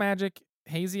Trail Magic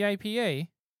Hazy IPA.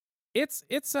 It's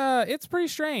pretty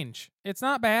strange. It's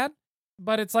not bad,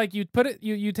 but it's like you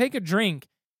take a drink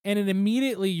and it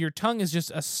immediately your tongue is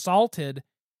just assaulted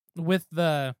with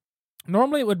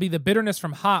normally it would be the bitterness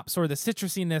from hops or the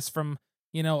citrusiness from,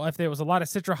 if there was a lot of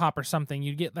citra hop or something,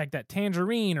 you'd get like that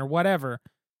tangerine or whatever.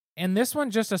 And this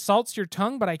one just assaults your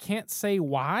tongue, but I can't say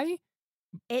why.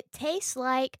 It tastes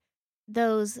like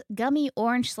those gummy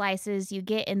orange slices you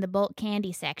get in the bulk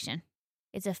candy section.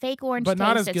 It's a fake orange But taste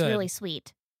not as that's good. really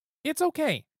sweet. It's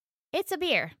okay. It's a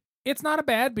beer. It's not a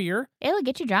bad beer, It'll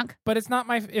get you drunk. but it's not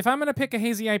if I'm going to pick a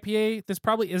hazy IPA, this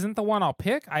probably isn't the one I'll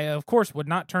pick. I, of course, would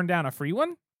not turn down a free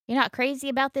one. You're not crazy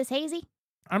about this hazy?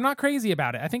 I'm not crazy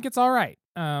about it. I think it's all right.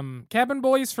 Cabin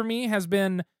Boys for me has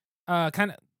been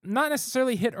kind of not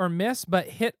necessarily hit or miss, but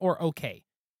hit or okay.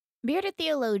 Bearded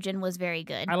Theologian was very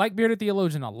good. I like Bearded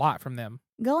Theologian a lot from them.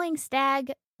 Going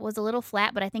Stag was a little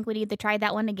flat, but I think we need to try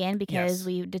that one again because Yes.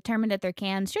 we determined that their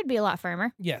cans should be a lot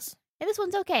firmer. Yes. And this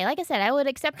one's okay. Like I said, I would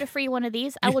accept a free one of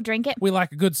these. I will drink it. We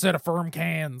like a good set of firm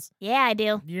cans. Yeah, I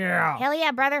do. Yeah. Hell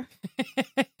yeah, brother.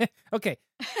 Okay.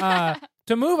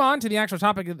 To move on to the actual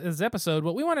topic of this episode,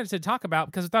 what we wanted to talk about,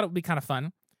 because I thought it would be kind of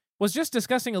fun, was just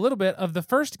discussing a little bit of the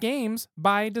first games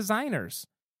by designers.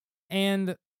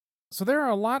 And so there are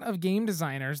a lot of game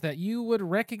designers that you would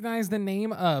recognize the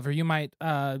name of, or you might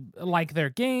like their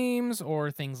games or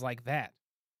things like that.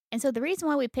 And so the reason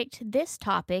why we picked this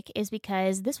topic is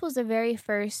because this was the very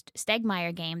first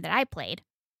Stegmaier game that I played,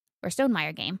 or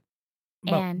Stonemaier game.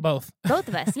 And Both. both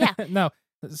of us, yeah. No,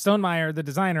 Stonemaier, the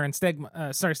designer, and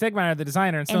Stegmaier, the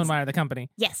designer, and Stonemaier, the company.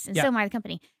 Yes, and Yeah. Stonemaier, the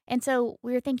company. And so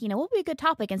we were thinking, what would be a good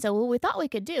topic? And so what we thought we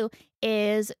could do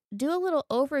is do a little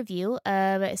overview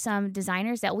of some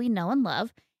designers that we know and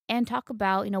love and talk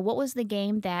about, what was the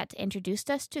game that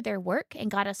introduced us to their work and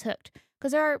got us hooked.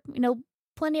 Because there are,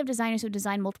 plenty of designers who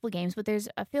design multiple games, but there's,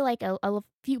 I feel like, a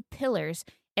few pillars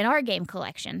in our game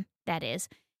collection,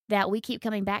 that we keep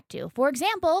coming back to. For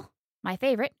example, my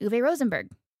favorite, Uwe Rosenberg.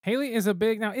 Haley is a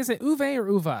big... Now, is it Uwe or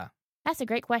Uva? That's a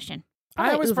great question. I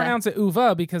Probably always Uwe. pronounce it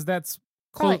Uva because that's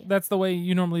Probably- that's the way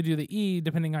you normally do the E,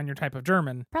 depending on your type of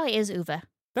German. Probably is Uwe.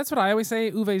 That's what I always say.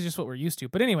 Uwe is just what we're used to.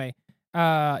 But anyway,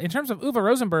 in terms of Uwe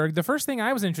Rosenberg, the first thing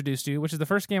I was introduced to, which is the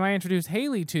first game I introduced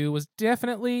Haley to, was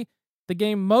definitely the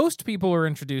game most people were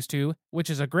introduced to, which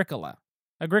is Agricola.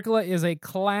 Agricola is a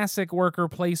classic worker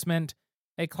placement,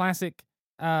 a classic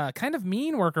kind of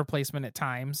mean worker placement at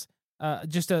times.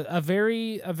 Just a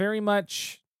very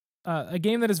much a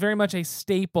game that is very much a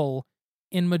staple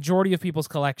in majority of people's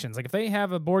collections. Like if they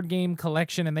have a board game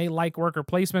collection and they like worker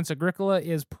placements, Agricola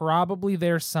is probably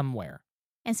there somewhere.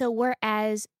 And so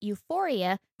whereas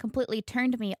Euphoria completely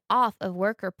turned me off of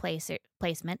worker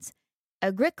placements,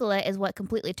 Agricola is what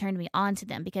completely turned me on to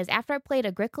them. Because after I played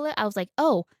Agricola, I was like,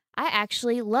 oh, I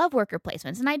actually love worker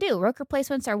placements. And I do. Worker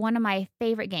placements are one of my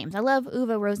favorite games. I love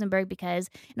Uwe Rosenberg because,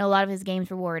 a lot of his games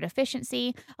reward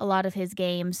efficiency. A lot of his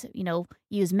games,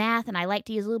 use math. And I like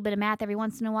to use a little bit of math every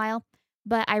once in a while.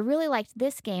 But I really liked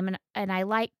this game, and I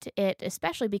liked it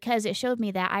especially because it showed me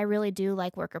that I really do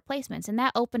like worker placements. And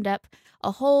that opened up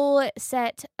a whole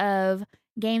set of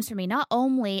games for me, not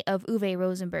only of Uwe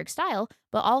Rosenberg style,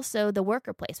 but also the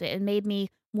worker placement. It made me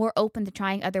more open to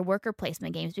trying other worker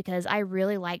placement games because I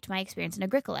really liked my experience in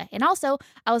Agricola. And also,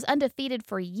 I was undefeated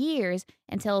for years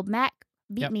until Mac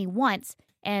beat me once.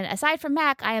 And aside from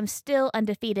Mac, I am still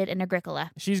undefeated in Agricola.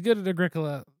 She's good at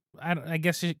Agricola. I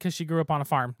guess because she grew up on a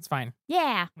farm. It's fine.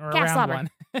 Yeah. Or Cat around slobber.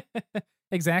 one.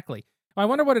 Exactly. I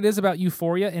wonder what it is about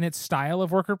Euphoria and its style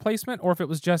of worker placement, or if it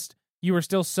was just you were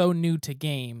still so new to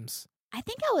games. I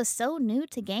think I was so new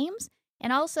to games,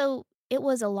 and also it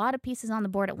was a lot of pieces on the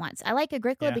board at once. I like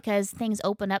Agricola Yeah. because things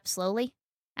open up slowly.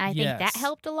 And I think that Yes.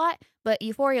 helped a lot. But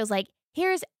Euphoria was like,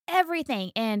 here's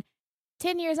everything. And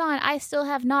 10 years on, I still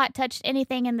have not touched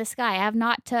anything in the sky. I have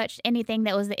not touched anything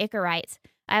that was the Icarites.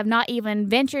 I have not even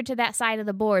ventured to that side of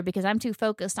the board because I'm too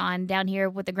focused on down here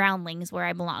with the groundlings where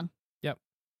I belong. Yep.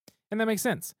 And that makes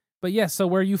sense. But yes, so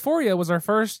where Euphoria was our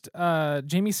first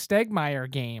Jamie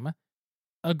Stegmaier game,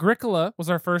 Agricola was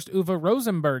our first Uwe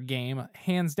Rosenberg game,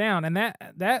 hands down. And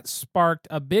that sparked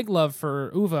a big love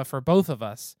for Uwe for both of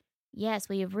us. Yes,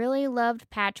 we have really loved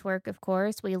Patchwork, of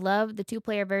course. We loved the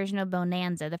 2-player version of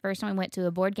Bonanza. The first time we went to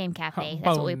a board game cafe.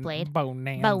 That's what we played.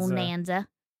 Bonanza.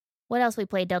 What else we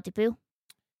played, Delty Poo?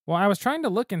 Well, I was trying to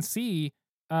look and see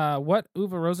what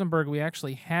Uwe Rosenberg we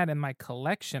actually had in my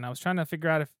collection. I was trying to figure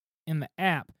out if in the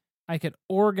app I could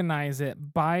organize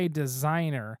it by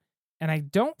designer. And I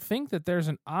don't think that there's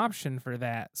an option for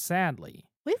that, sadly.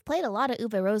 We've played a lot of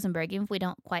Uwe Rosenberg, even if we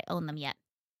don't quite own them yet.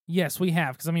 Yes, we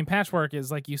have. Because, I mean, Patchwork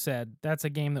is, like you said, that's a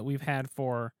game that we've had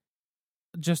for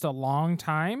just a long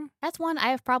time. That's one I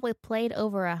have probably played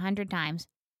over 100 times.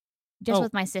 Just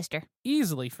with my sister.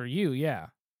 Easily for you, yeah.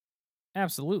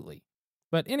 Absolutely.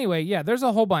 But anyway, yeah, there's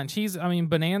a whole bunch.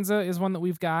 Bonanza is one that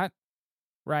we've got,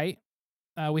 right?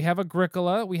 We have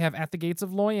Agricola. We have At the Gates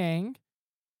of Loyang.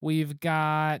 We've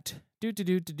got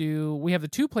we have the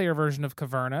 2-player version of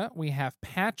Caverna. We have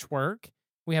Patchwork.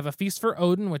 We have A Feast for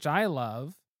Odin, which I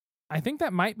love. I think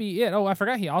that might be it. Oh, I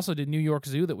forgot he also did New York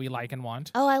Zoo that we like and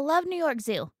want. Oh, I love New York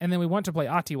Zoo. And then we want to play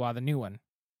Atiwa, the new one.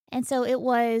 And so it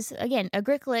was, again,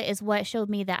 Agricola is what showed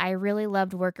me that I really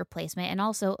loved worker placement and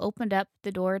also opened up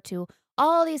the door to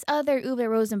all these other Uwe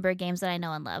Rosenberg games that I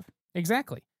know and love.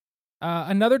 Exactly.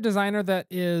 Another designer that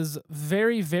is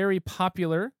very, very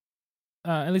popular,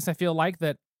 at least I feel like,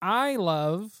 that I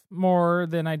love more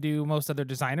than I do most other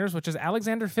designers, which is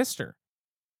Alexander Pfister.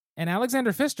 And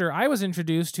Alexander Pfister, I was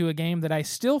introduced to a game that I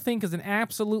still think is an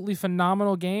absolutely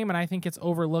phenomenal game, and I think it's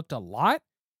overlooked a lot.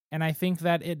 And I think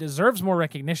that it deserves more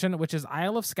recognition, which is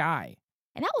Isle of Skye.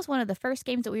 And that was one of the first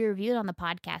games that we reviewed on the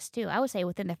podcast, too. I would say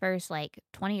within the first,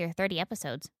 20 or 30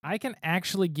 episodes. I can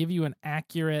actually give you an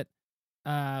accurate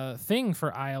thing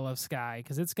for Isle of Skye,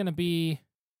 because it's going to be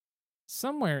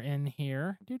somewhere in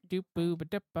here.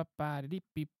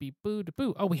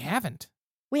 Oh, we haven't.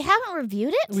 We haven't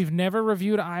reviewed it? We've never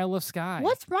reviewed Isle of Skye.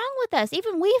 What's wrong with us?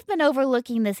 Even we've been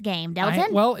overlooking this game,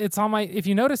 Delton. Well, it's on my... If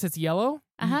you notice, it's yellow.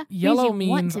 Uh-huh. Yellow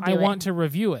means I want to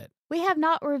review it. We have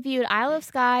not reviewed Isle of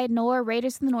Skye, nor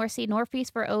Raiders of the North Sea, nor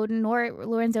Feast for Odin, nor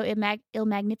Lorenzo Il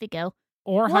Magnifico.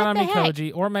 Or Hanami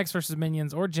Koji, or Mechs vs.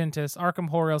 Minions, or Gentis, Arkham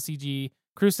Horror LCG,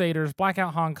 Crusaders,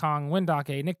 Blackout Hong Kong,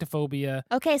 Windake, Nyctophobia.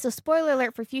 Okay, so spoiler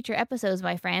alert for future episodes,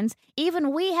 my friends.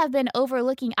 Even we have been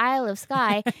overlooking Isle of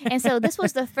Skye, and so this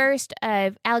was the first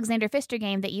Alexander Pfister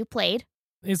game that you played.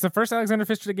 It's the first Alexander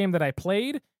Pfister game that I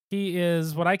played. He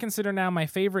is what I consider now my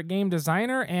favorite game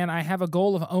designer, and I have a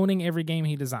goal of owning every game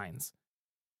he designs,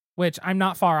 which I'm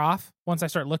not far off once I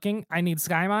start looking. I need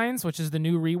Sky Mines, which is the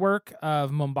new rework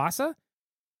of Mombasa.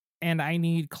 And I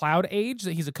need Cloud Age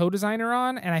that he's a co-designer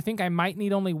on, and I think I might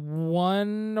need only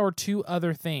 1 or 2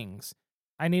 other things.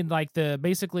 I need the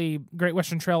basically Great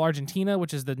Western Trail Argentina,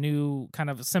 which is the new kind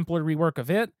of simpler rework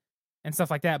of it, and stuff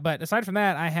like that. But aside from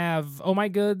that, I have Oh My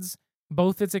Goods,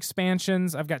 both its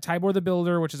expansions. I've got Tybor the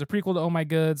Builder, which is a prequel to Oh My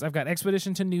Goods. I've got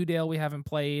Expedition to New Dale we haven't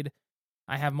played.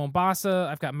 I have Mombasa.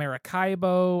 I've got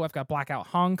Maracaibo. I've got Blackout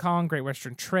Hong Kong, Great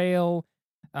Western Trail.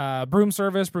 Broom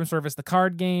Service the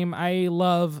card game. I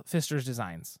love Pfister's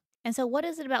designs. And so what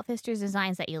is it about Pfister's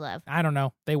designs that you love? I don't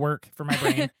know. They work for my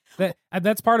brain.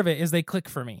 That's part of it, is they click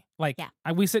for me.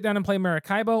 We sit down and play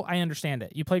Maracaibo, I understand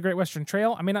it. You play Great Western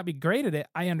Trail, I may not be great at it,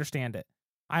 I understand it.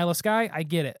 Isle of Skye, I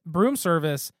get it. Broom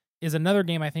Service is another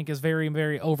game I think is very,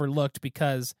 very overlooked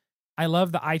because I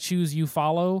love the I choose, you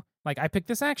follow. I pick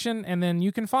this action, and then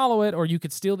you can follow it, or you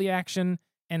could steal the action,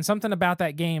 and something about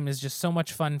that game is just so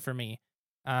much fun for me.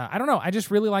 I don't know. I just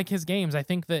really like his games. I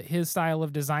think that his style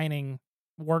of designing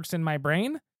works in my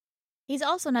brain. He's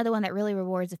also another one that really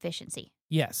rewards efficiency.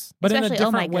 Yes, but especially in a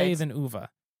different way than Uwe.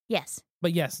 Yes.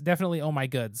 But yes, definitely Oh My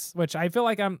Goods, which I feel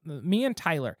like me and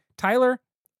Tyler. Tyler,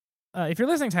 if you're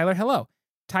listening, Tyler, hello.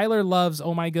 Tyler loves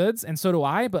Oh My Goods, and so do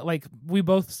I, but we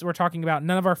both were talking about,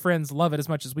 none of our friends love it as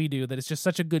much as we do, that it's just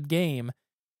such a good game,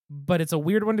 but it's a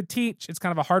weird one to teach. It's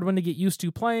kind of a hard one to get used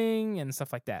to playing and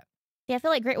stuff like that. Yeah, I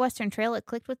feel like Great Western Trail, it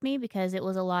clicked with me because it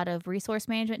was a lot of resource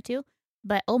management too.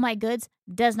 But Oh My Goods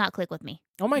does not click with me.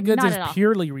 Oh My Goods is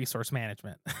purely resource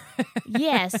management.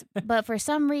 Yes, but for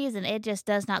some reason, it just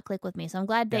does not click with me. So I'm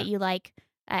glad that you like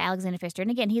Alexander Pfister.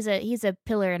 And again, he's a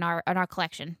pillar in our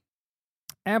collection.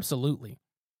 Absolutely.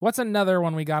 What's another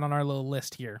one we got on our little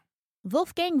list here?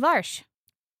 Wolfgang Warsch.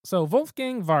 So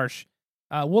Wolfgang Warsch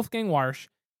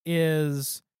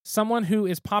is someone who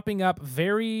is popping up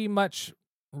very much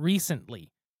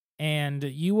recently, and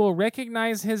you will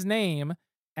recognize his name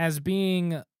as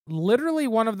being literally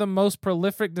one of the most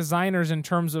prolific designers in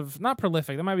terms of, not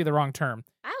prolific, that might be the wrong term.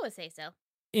 I would say so.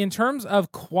 In terms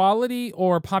of quality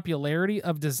or popularity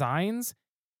of designs,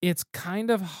 it's kind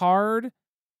of hard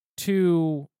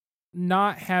to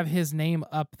not have his name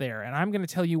up there. And I'm going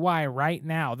to tell you why right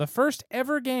now. The first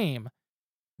ever game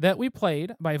that we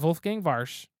played by Wolfgang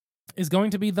Warsch is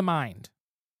going to be The Mind.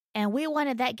 And we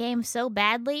wanted that game so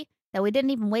badly that we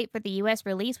didn't even wait for the U.S.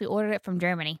 release. We ordered it from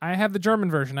Germany. I have the German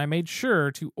version. I made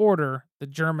sure to order the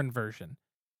German version.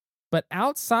 But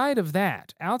outside of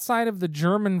that, outside of the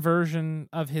German version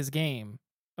of his game,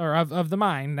 or of The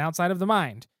Mind, outside of The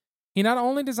Mind, he not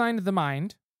only designed The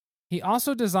Mind, he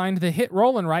also designed the hit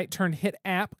roll and write turned hit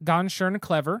app, Ganz schön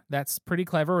clever. That's pretty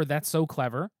clever, or that's so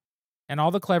clever. And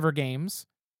all the clever games.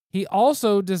 He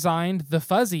also designed The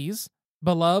Fuzzies,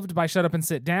 beloved by Shut Up and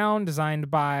Sit Down, designed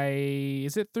by,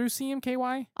 is it through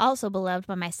CMKY? Also beloved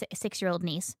by my 6-year-old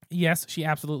niece. Yes, she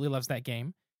absolutely loves that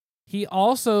game. He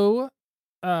also,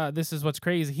 this is what's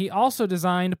crazy, he also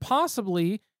designed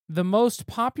possibly the most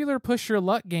popular push your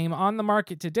luck game on the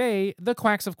market today, The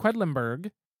Quacks of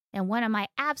Quedlinburg. And one of my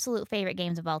absolute favorite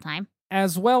games of all time.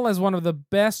 As well as one of the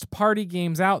best party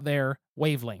games out there,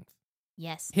 Wavelength.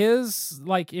 Yes. His,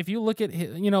 like, if you look at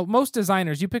his, most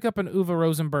designers, you pick up an Uwe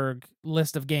Rosenberg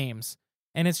list of games,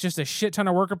 and it's just a shit ton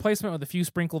of worker placement with a few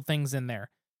sprinkled things in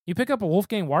there. You pick up a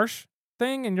Wolfgang Warsch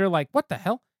thing, and you're like, what the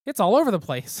hell? It's all over the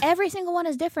place. Every single one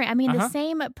is different. I mean, the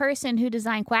same person who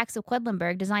designed Quacks of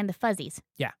Quedlinburg designed the Fuzzies.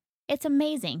 Yeah. It's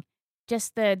amazing.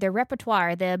 Just the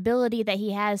repertoire, the ability that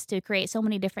he has to create so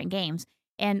many different games.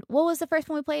 And what was the first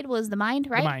one we played? Was The Mind,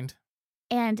 right? The Mind.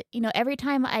 And, every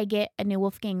time I get a new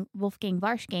Wolfgang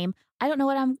Warsch game, I don't know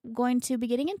what I'm going to be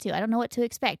getting into. I don't know what to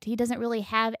expect. He doesn't really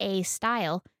have a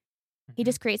style. He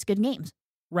just creates good games.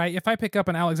 Right. If I pick up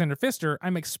an Alexander Pfister,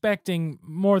 I'm expecting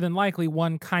more than likely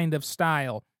one kind of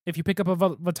style. If you pick up a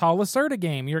Vital Lacerda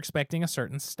game, you're expecting a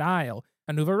certain style.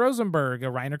 A Uwe Rosenberg, a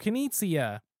Reiner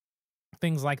Knizia,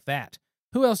 things like that.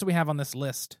 Who else do we have on this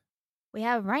list? We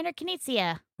have Reiner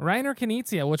Knizia. Reiner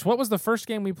Knizia, what was the first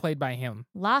game we played by him?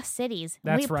 Lost Cities.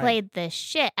 That's right. We played the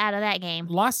shit out of that game.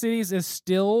 Lost Cities is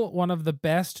still one of the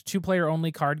best two-player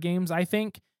only card games, I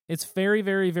think. It's very,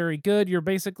 very, very good.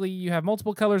 You have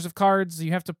multiple colors of cards.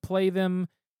 You have to play them.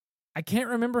 I can't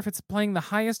remember if it's playing the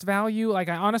highest value. I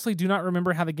honestly do not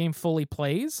remember how the game fully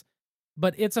plays,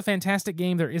 but it's a fantastic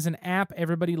game. There is an app.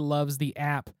 Everybody loves the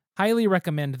app. Highly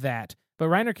recommend that. But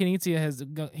Reiner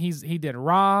Knizia he did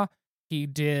Ra. He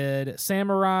did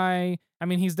Samurai. I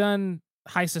mean, he's done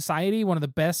High Society, one of the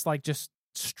best, just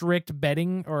strict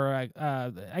betting, or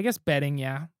I guess betting,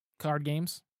 yeah, card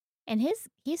games. And he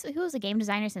was a game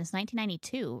designer since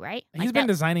 1992, right? He's been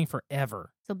designing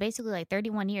forever. So basically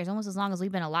 31 years, almost as long as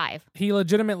we've been alive. He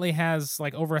legitimately has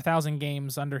over 1,000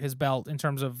 games under his belt in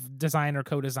terms of design or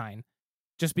co-design.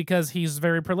 Just because he's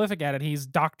very prolific at it. He's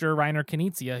Dr. Reiner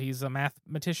Knizia. He's a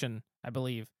mathematician, I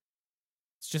believe.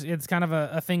 It's kind of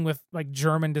a thing with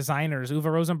German designers. Uwe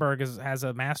Rosenberg has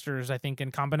a master's, I think,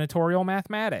 in combinatorial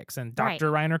mathematics, and Dr.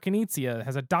 Reiner Knizia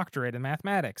has a doctorate in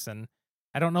mathematics. And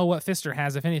I don't know what Pfister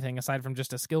has, if anything, aside from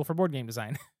just a skill for board game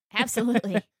design.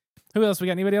 Absolutely. Who else? We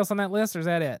got anybody else on that list, or is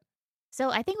that it? So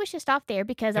I think we should stop there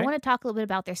because I want to talk a little bit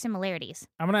about their similarities.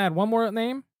 I'm going to add one more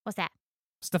name. What's that?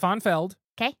 Stefan Feld.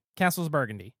 Okay. Castles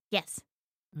Burgundy. Yes.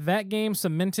 That game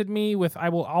cemented me with I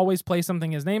will always play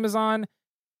something his name is on.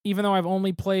 Even though I've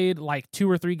only played 2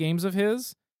 or 3 games of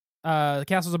his,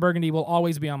 Castles of Burgundy will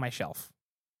always be on my shelf.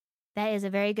 That is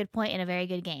a very good point and a very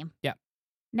good game. Yeah.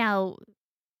 Now,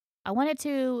 I wanted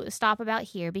to stop about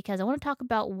here because I want to talk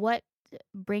about what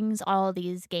brings all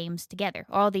these games together,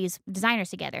 all these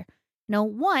designers together.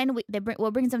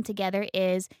 What brings them together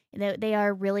is that they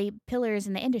are really pillars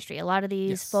in the industry. A lot of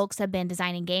these folks have been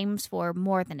designing games for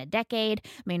more than a decade.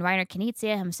 I mean, Reiner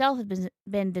Knizia himself has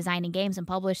been designing games and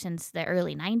published since the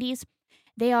early 90s.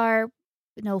 They are,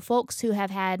 folks who have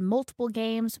had multiple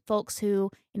games, folks who,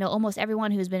 almost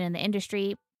everyone who's been in the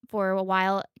industry for a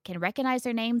while can recognize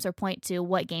their names or point to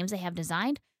what games they have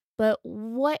designed. But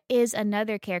what is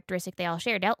another characteristic they all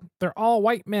share, Del? They're all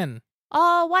white men.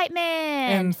 All white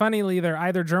men. And funnily, they're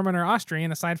either German or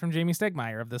Austrian, aside from Jamie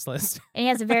Stegmaier of this list. And he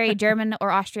has a very German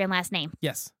or Austrian last name.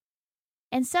 Yes.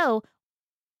 And so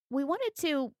we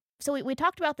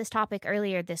talked about this topic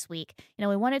earlier this week.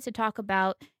 We wanted to talk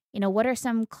about, what are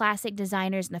some classic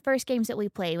designers in the first games that we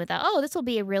played. We thought, this will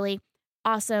be a really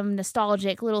awesome,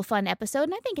 nostalgic, little fun episode.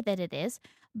 And I think that it is.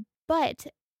 But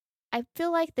I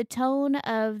feel like the tone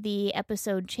of the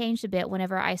episode changed a bit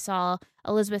whenever I saw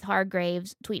Elizabeth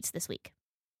Hargrave's tweets this week.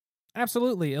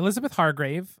 Absolutely. Elizabeth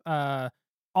Hargrave,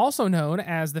 also known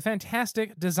as the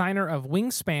fantastic designer of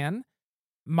Wingspan,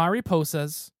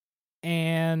 Mariposas,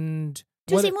 and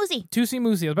Tusi Musi. Tusi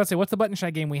Musi. I was about to say, what's the button shy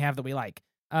game we have that we like?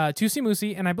 Tusi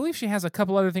Musi, and I believe she has a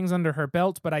couple other things under her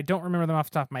belt, but I don't remember them off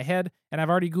the top of my head, and I've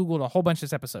already Googled a whole bunch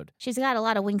this episode. She's got a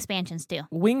lot of Wingspansions, too.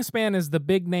 Wingspan is the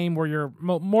big name where you're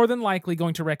more than likely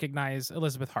going to recognize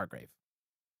Elizabeth Hargrave.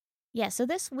 Yeah, so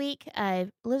this week,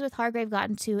 Elizabeth Hargrave got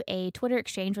into a Twitter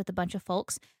exchange with a bunch of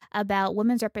folks about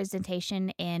women's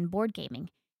representation in board gaming.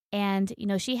 And,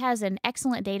 she has an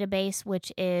excellent database,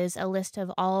 which is a list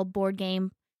of all board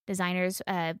game designers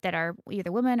that are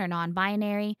either women or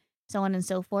non-binary, so on and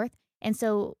so forth. And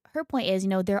so her point is,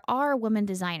 there are women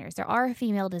designers, there are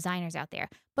female designers out there,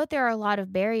 but there are a lot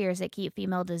of barriers that keep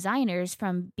female designers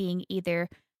from being either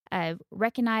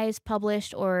recognized,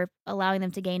 published, or allowing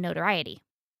them to gain notoriety.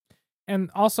 And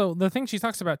also, the thing she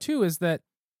talks about, too, is that,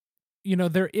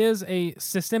 there is a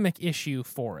systemic issue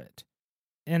for it.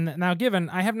 And now, given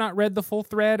I have not read the full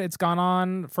thread, it's gone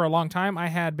on for a long time. I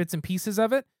had bits and pieces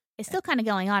of it. It's still kind of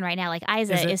going on right now. Like,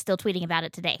 Isa is still tweeting about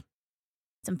it today.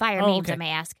 Some fire memes, okay. I may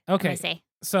ask. Okay. I may say.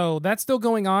 So that's still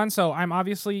going on. So I'm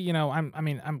obviously,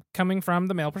 I'm coming from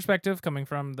the male perspective, coming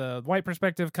from the white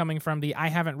perspective, coming from the I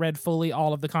haven't read fully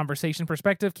all of the conversation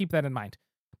perspective. Keep that in mind.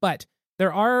 But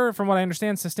there are, from what I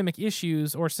understand, systemic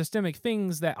issues or systemic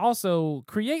things that also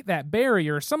create that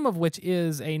barrier, some of which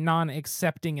is a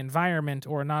non-accepting environment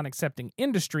or a non-accepting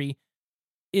industry.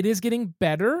 It is getting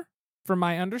better, from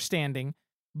my understanding,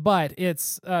 but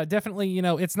it's definitely,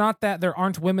 it's not that there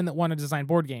aren't women that want to design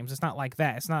board games. It's not like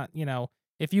that. It's not,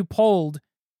 if you polled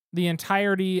the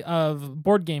entirety of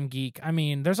Board Game Geek, I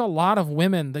mean, there's a lot of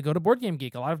women that go to Board Game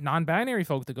Geek, a lot of non-binary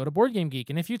folk that go to Board Game Geek.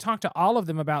 And if you talk to all of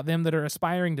them about them that are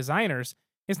aspiring designers,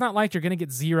 it's not like you're going to get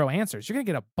zero answers. You're going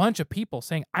to get a bunch of people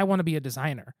saying, I want to be a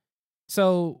designer.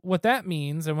 So what that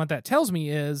means and what that tells me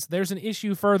is there's an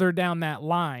issue further down that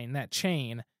line, that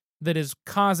chain, that is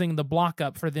causing the block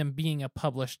up for them being a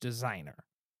published designer.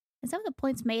 And some of the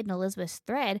points made in Elizabeth's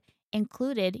thread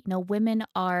included, women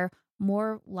are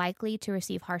more likely to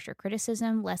receive harsher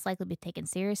criticism, less likely to be taken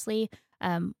seriously,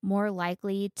 more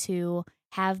likely to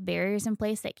have barriers in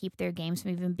place that keep their games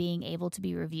from even being able to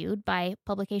be reviewed by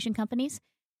publication companies.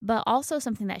 But also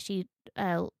something that she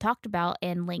talked about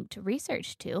and linked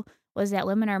research to was that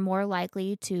women are more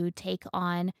likely to take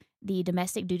on the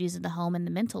domestic duties of the home and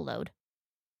the mental load.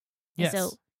 Yes. And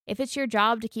so if it's your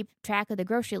job to keep track of the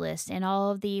grocery list and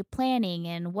all of the planning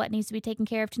and what needs to be taken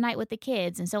care of tonight with the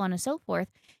kids and so on and so forth,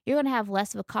 you're going to have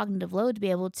less of a cognitive load to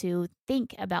be able to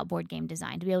think about board game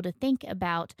design, to be able to think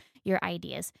about your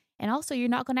ideas. And also, you're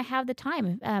not going to have the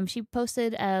time. She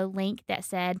posted a link that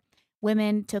said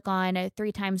women took on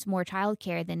 3 times more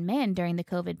childcare than men during the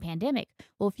COVID pandemic.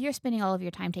 Well, if you're spending all of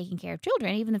your time taking care of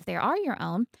children, even if they are your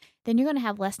own, then you're going to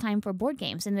have less time for board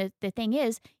games. And the thing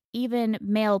is, even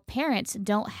male parents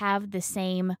don't have the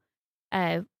same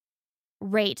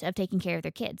rate of taking care of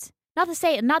their kids. Not to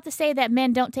say that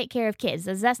men don't take care of kids.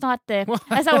 That's not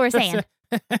what we're saying.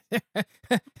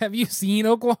 Have you seen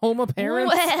Oklahoma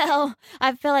parents? Well,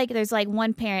 I feel like there's like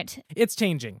one parent. It's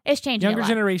changing. It's changing. Younger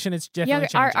generation, it's definitely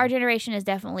changing. Our generation is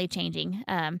definitely changing.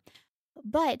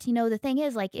 But, the thing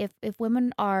is, like, if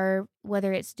women are,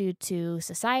 whether it's due to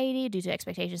society, due to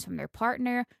expectations from their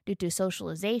partner, due to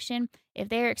socialization, if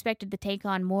they're expected to take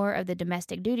on more of the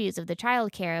domestic duties of the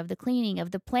childcare, of the cleaning, of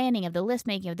the planning, of the list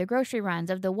making, of the grocery runs,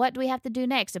 of the what do we have to do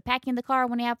next, of packing the car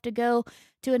when we have to go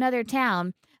to another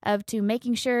town, of to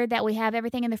making sure that we have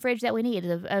everything in the fridge that we need,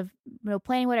 of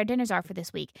planning what our dinners are for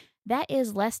this week, that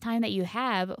is less time that you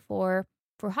have for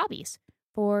hobbies,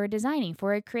 for designing,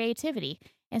 for creativity.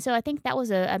 And so I think that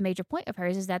was a major point of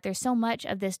hers, is that there's so much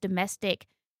of this domestic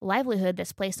livelihood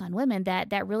that's placed on women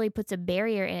that really puts a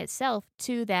barrier in itself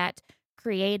to that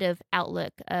creative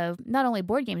outlook of not only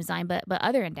board game design, but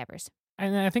other endeavors.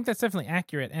 And I think that's definitely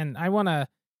accurate. And I'm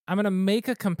going to make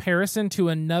a comparison to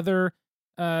another,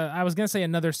 I was going to say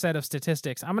another set of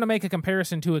statistics. I'm going to make a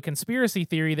comparison to a conspiracy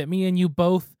theory that me and you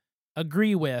both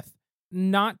agree with,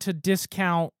 not to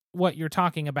discount what you're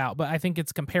talking about, but I think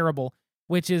it's comparable,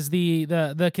 which is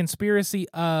the conspiracy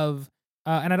of,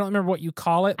 and I don't remember what you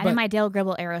call it. I'm in my Dale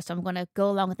Gribble era, so I'm going to go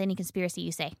along with any conspiracy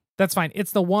you say. That's fine.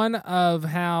 It's the one of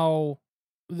how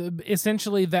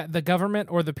essentially that the government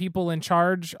or the people in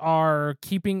charge are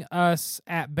keeping us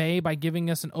at bay by giving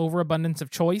us an overabundance of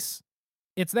choice.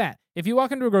 It's that. If you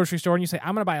walk into a grocery store and you say,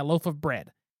 I'm going to buy a loaf of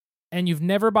bread, and you've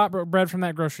never bought bread from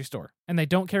that grocery store, and they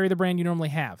don't carry the brand you normally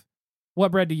have,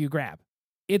 what bread do you grab?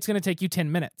 It's going to take you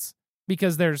 10 minutes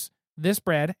because there's this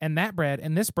bread and that bread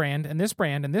and this brand and this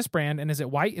brand and this brand, and is it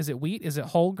white? Is it wheat? Is it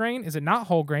whole grain? Is it not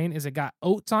whole grain? Is it got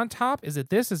oats on top? Is it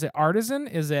this? Is it artisan?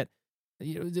 Is it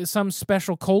some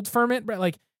special cold ferment bread?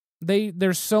 Like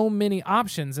there's so many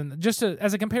options, and just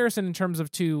as a comparison in terms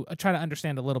of to try to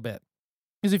understand a little bit,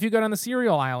 is if you go down the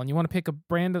cereal aisle and you want to pick a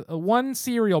brand of one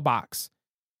cereal box,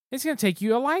 it's going to take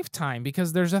you a lifetime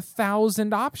because there's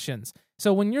 1,000 options.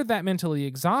 So when you're that mentally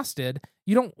exhausted,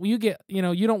 you don't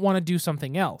want to do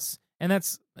something else. And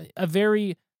that's a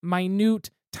very minute,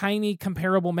 tiny,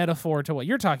 comparable metaphor to what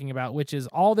you're talking about, which is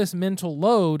all this mental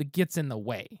load gets in the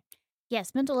way.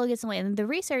 Yes, mental load gets in the way. And the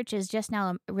research is just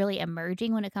now really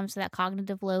emerging when it comes to that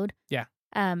cognitive load. Yeah.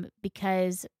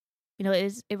 Because,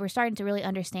 we're starting to really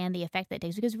understand the effect that it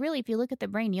takes. Because really, if you look at the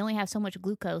brain, you only have so much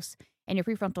glucose in your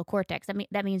prefrontal cortex.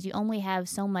 That means you only have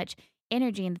so much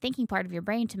energy in the thinking part of your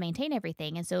brain to maintain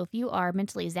everything. And so if you are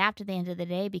mentally zapped at the end of the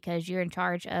day because you're in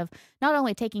charge of not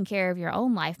only taking care of your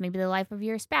own life, maybe the life of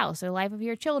your spouse or the life of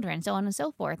your children, so on and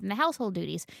so forth, and the household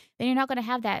duties, then you're not going to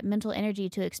have that mental energy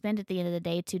to expend at the end of the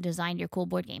day to design your cool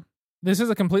board game. This is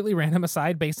a completely random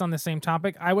aside based on the same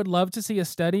topic. I would love to see a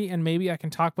study, and maybe I can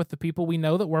talk with the people we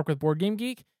know that work with Board Game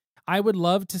Geek. I would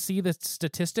love to see the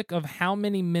statistic of how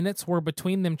many minutes were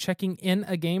between them checking in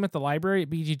a game at the library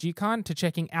at BGGCon to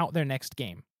checking out their next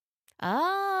game.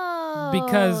 Oh,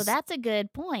 because that's a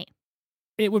good point.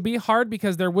 It would be hard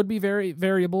because there would be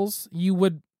variables. You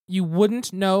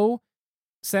wouldn't know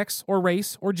sex or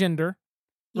race or gender,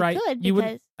 right? You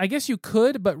could, I guess you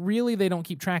could, but really they don't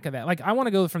keep track of that. Like I want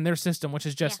to go from their system, which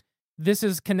is just this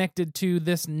is connected to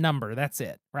this number. That's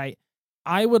it, right?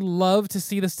 I would love to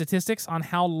see the statistics on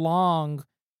how long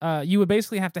you would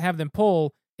basically have to have them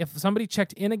pull if somebody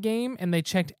checked in a game and they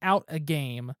checked out a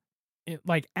game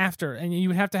like after, and you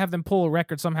would have to have them pull a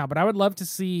record somehow. But I would love to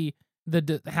see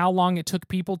how long it took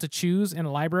people to choose in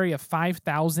a library of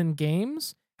 5,000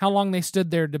 games, how long they stood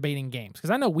there debating games.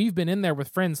 Because I know we've been in there with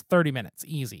friends 30 minutes,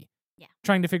 easy,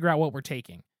 trying to figure out what we're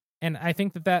taking. And I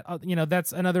think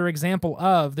that's another example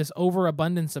of this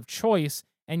overabundance of choice,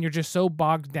 and you're just so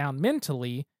bogged down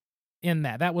mentally in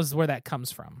that. That was where that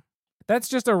comes from. That's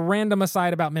just a random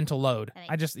aside about mental load.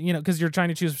 I just, because you're trying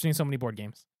to choose between so many board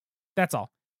games. That's all.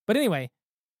 But anyway,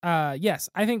 yes,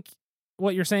 I think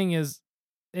what you're saying is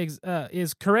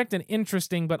correct and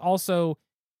interesting, but also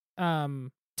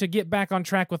to get back on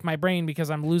track with my brain because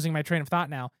I'm losing my train of thought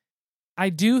now. I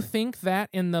do think that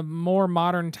in the more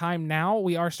modern time now,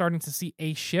 we are starting to see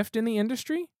a shift in the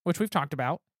industry, which we've talked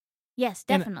about. Yes,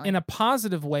 definitely. In a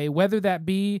positive way, whether that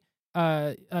be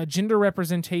gender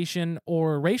representation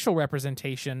or racial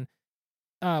representation,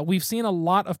 we've seen a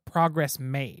lot of progress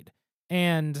made.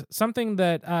 And something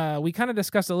that we kind of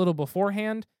discussed a little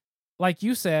beforehand, like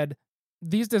you said,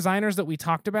 these designers that we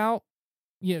talked about,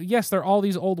 yes, they're all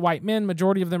these old white men.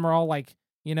 Majority of them are all like,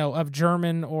 of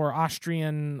German or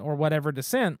Austrian or whatever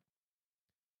descent.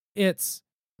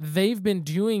 They've been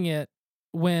doing it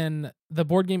when the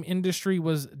board game industry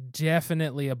was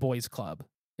definitely a boys' club,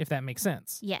 if that makes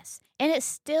sense. Yes. And it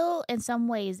still, in some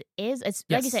ways, is. It's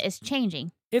like you said, it's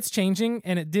changing. It's changing,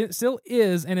 and it still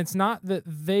is, and it's not that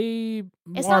they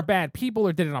are bad people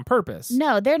or did it on purpose.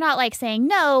 No, they're not like saying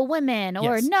no women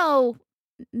or no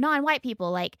non-white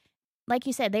people. Like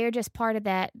you said, they are just part of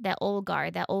that old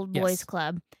guard, that old boys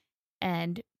club.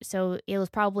 And so it was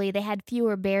probably, they had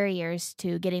fewer barriers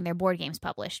to getting their board games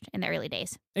published in the early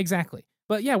days. Exactly.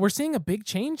 But yeah, we're seeing a big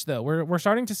change though. We're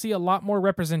starting to see a lot more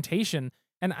representation.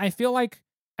 And I feel like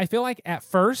at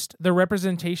first the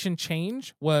representation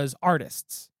change was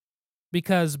artists.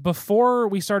 Because before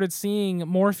we started seeing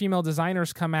more female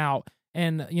designers come out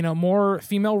and, more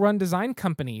female run design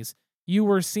companies, you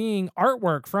were seeing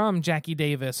artwork from Jackie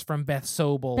Davis, from Beth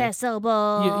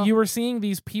Sobel. You were seeing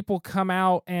these people come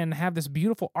out and have this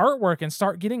beautiful artwork and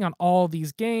start getting on all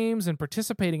these games and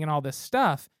participating in all this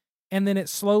stuff. And then it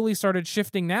slowly started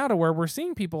shifting now to where we're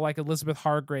seeing people like Elizabeth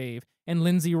Hargrave and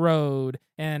Lindsay Rode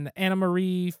and Anna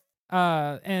Marie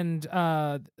and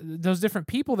those different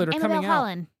people that are coming out.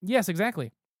 Holland. Yes,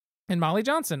 exactly. And Molly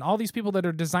Johnson, all these people that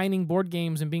are designing board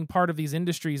games and being part of these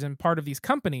industries and part of these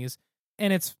companies.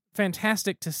 And it's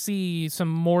fantastic to see some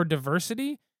more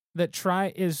diversity that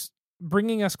is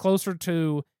bringing us closer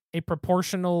to a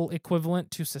proportional equivalent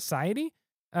to society.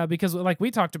 Because like we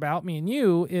talked about, me and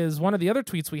you, is one of the other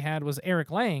tweets we had was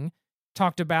Eric Lang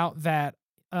talked about that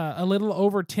a little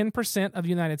over 10% of the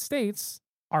United States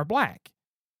are black.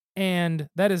 And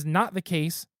that is not the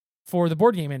case for the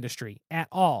board game industry at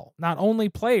all. Not only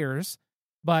players,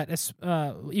 but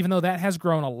even though that has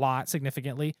grown a lot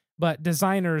significantly, but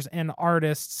designers and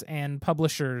artists and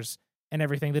publishers and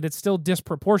everything, that it's still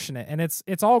disproportionate. And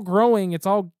it's all growing. It's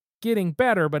all getting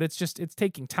better, but it's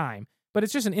taking time. But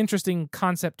it's just an interesting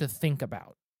concept to think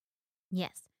about.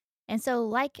 Yes. And so,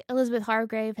 like Elizabeth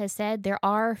Hargrave has said, there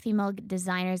are female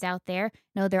designers out there.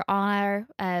 No, there are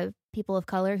people of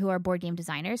color who are board game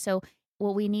designers. So,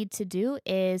 what we need to do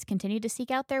is continue to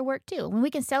seek out their work too. When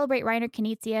we can celebrate Reiner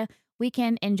Knizia, we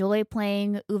can enjoy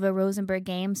playing Uwe Rosenberg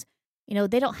games.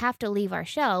 They don't have to leave our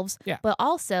shelves. Yeah. But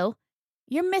also,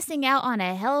 you're missing out on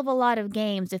a hell of a lot of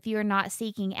games if you're not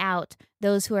seeking out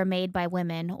those who are made by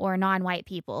women or non-white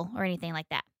people or anything like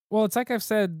that. Well, it's like I've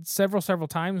said several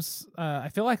times, I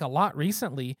feel like a lot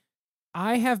recently,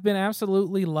 I have been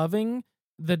absolutely loving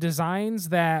the designs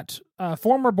that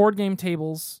former board game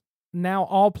tables, now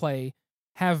All Play,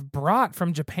 have brought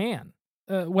from Japan.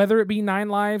 Whether it be Nine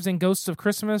Lives and Ghosts of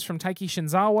Christmas from Taiki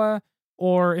Shinzawa,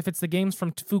 or if it's the games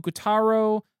from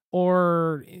Fukutaro,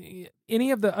 or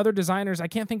any of the other designers. I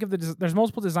can't think of there's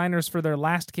multiple designers for their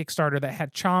last Kickstarter that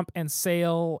had Chomp and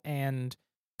Sail and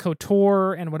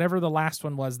KOTOR and whatever the last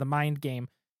one was, the Mind game.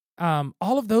 All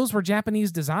of those were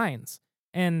Japanese designs.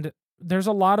 And there's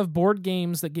a lot of board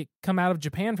games that come out of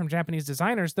Japan from Japanese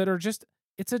designers that are just,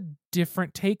 it's a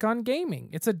different take on gaming.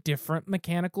 It's a different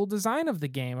mechanical design of the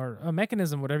game, or a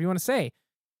mechanism, whatever you want to say.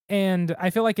 And I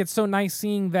feel like it's so nice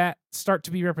seeing that start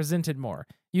to be represented more.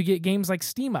 You get games like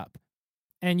Steam Up,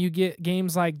 and you get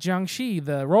games like Jiangxi,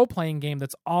 the role-playing game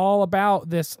that's all about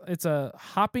this. It's a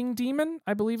hopping demon,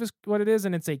 I believe is what it is,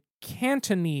 and it's a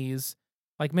Cantonese,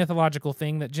 like, mythological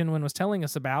thing that Jinwen was telling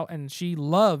us about, and she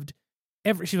loved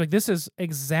she's like, this is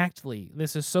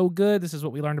so good. This is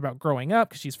what we learned about growing up,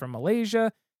 because she's from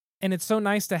Malaysia, and it's so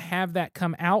nice to have that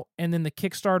come out, and then the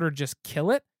Kickstarter just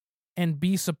kill it, and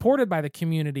be supported by the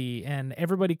community and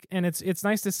everybody. And it's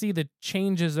nice to see the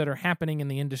changes that are happening in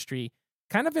the industry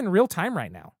kind of in real time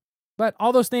right now. But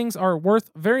all those things are worth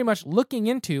very much looking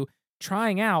into,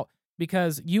 trying out,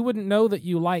 because you wouldn't know that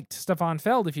you liked Stefan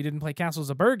Feld if you didn't play Castles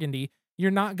of Burgundy.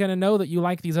 You're not going to know that you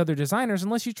like these other designers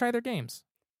unless you try their games.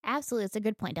 Absolutely. It's a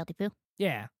good point, Delty Poo.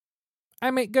 Yeah.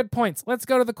 I make good points. Let's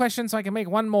go to the question so I can make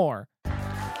one more.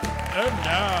 And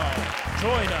now,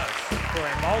 join us for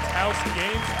a Malthouse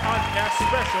Games podcast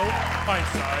special,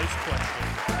 pint-sized question.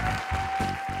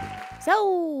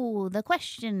 So, the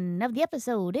question of the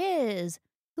episode is,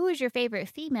 who is your favorite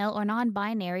female or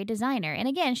non-binary designer? And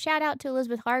again, shout out to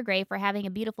Elizabeth Hargrave for having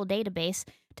a beautiful database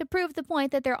to prove the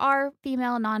point that there are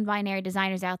female non-binary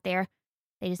designers out there.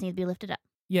 They just need to be lifted up.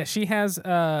 Yeah, she has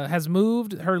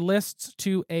moved her lists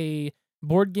to a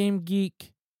Board Game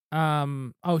Geek.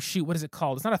 What is it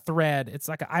called? It's not a thread. It's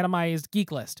like an itemized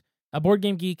geek list. A Board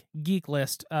Game Geek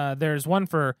list. There's one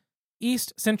for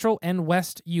East, Central, and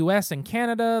West U.S. and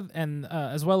Canada, and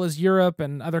as well as Europe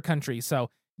and other countries. So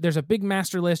there's a big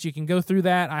master list. You can go through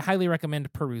that. I highly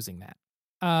recommend perusing that.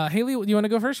 Haley, do you want to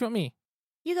go first? You want me?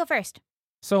 You go first.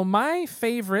 So my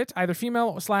favorite, either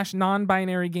female /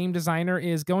 non-binary game designer,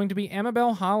 is going to be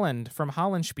Amabel Holland from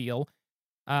Hollandspiel.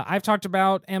 I've talked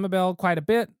about Amabel quite a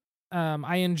bit.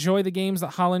 I enjoy the games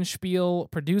that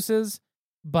Hollandspiel produces,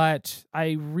 but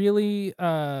I really,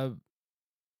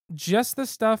 just the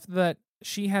stuff that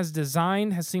she has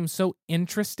designed has seemed so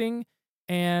interesting,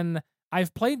 and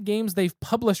I've played games they've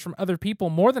published from other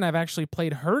people more than I've actually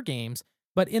played her games,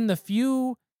 but in the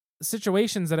few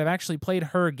situations that I've actually played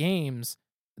her games,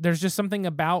 there's just something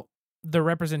about the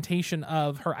representation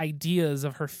of her ideas,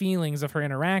 of her feelings, of her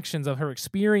interactions, of her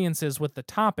experiences with the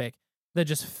topic that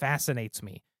just fascinates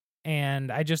me.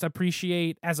 And I just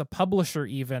appreciate, as a publisher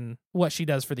even, what she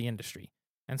does for the industry.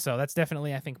 And so that's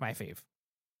definitely, I think, my fave.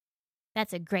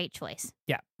 That's a great choice.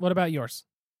 Yeah. What about yours?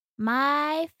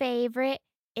 My favorite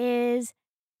is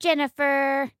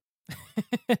Jennifer.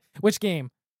 Which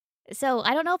game? So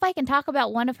I don't know if I can talk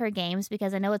about one of her games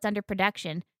because I know it's under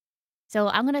production. So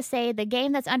I'm going to say the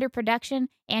game that's under production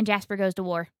and Jasper Goes to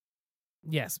War.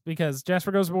 Yes, because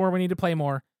Jasper Goes to War, we need to play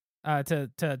more to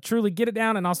truly get it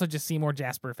down, and also just see more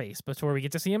Jasper face before we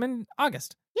get to see him in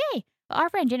August. Yay! Our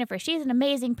friend Jennifer, she's an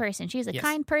amazing person. She's a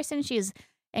kind person. She's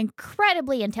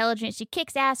incredibly intelligent. She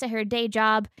kicks ass at her day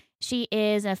job. She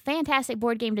is a fantastic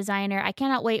board game designer. I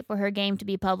cannot wait for her game to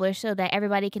be published so that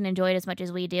everybody can enjoy it as much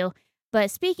as we do.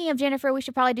 But speaking of Jennifer, we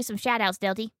should probably do some shout-outs,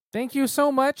 Delty. Thank you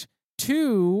so much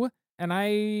to... And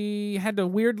I had to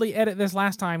weirdly edit this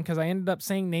last time because I ended up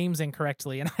saying names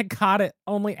incorrectly, and I got it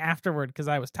only afterward because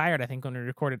I was tired, I think, when we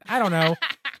recorded. I don't know.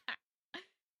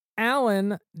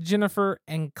 Alan, Jennifer,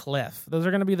 and Cliff. Those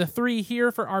are going to be the 3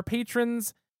 here for our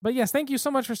patrons. But yes, thank you so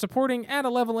much for supporting at a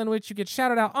level in which you get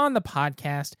shouted out on the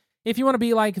podcast. If you want to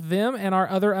be like them and our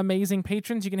other amazing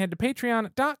patrons, you can head to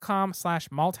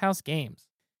patreon.com/malthousegames.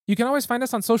 You can always find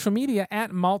us on social media at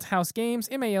Malthouse Games,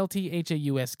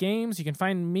 Malthaus Games. You can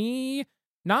find me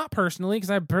not personally,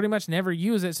 because I pretty much never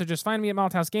use it. So just find me at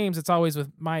Malthouse Games. It's always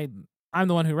with I'm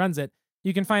the one who runs it.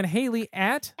 You can find Haley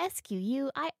at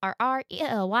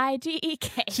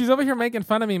SQUIRRELYGEK. She's over here making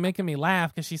fun of me, making me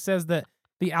laugh because she says that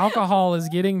the alcohol is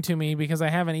getting to me because I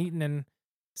haven't eaten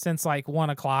since like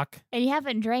 1 o'clock. And you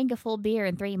haven't drank a full beer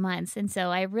in 3 months. And so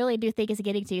I really do think it's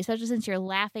getting to you, especially since you're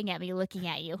laughing at me looking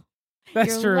at you.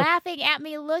 That's you're true. laughing at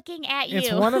me looking at you.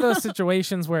 It's one of those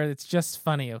situations where it's just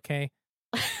funny, okay?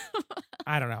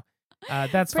 I don't know.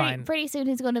 That's fine. Pretty soon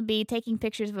he's going to be taking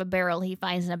pictures of a barrel he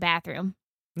finds in a bathroom.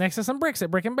 Next to some bricks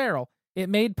at Brick and Barrel. It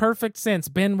made perfect sense.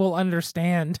 Ben will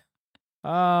understand.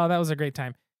 Oh, that was a great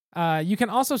time. You can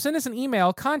also send us an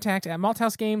email,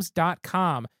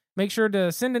 contact@malthousegames.com. Make sure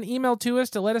to send an email to us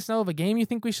to let us know of a game you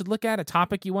think we should look at, a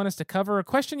topic you want us to cover, a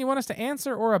question you want us to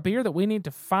answer, or a beer that we need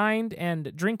to find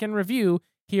and drink and review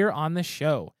here on the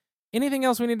show. Anything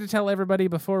else we need to tell everybody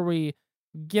before we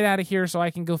get out of here so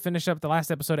I can go finish up the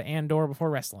last episode of Andor before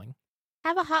wrestling?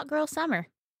 Have a hot girl summer.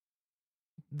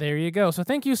 There you go. So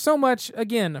thank you so much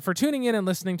again for tuning in and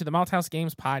listening to the Malthouse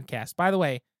Games podcast. By the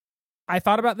way, I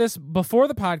thought about this before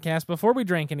the podcast, before we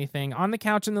drank anything, on the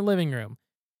couch in the living room.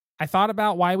 I thought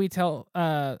about why we tell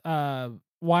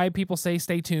why people say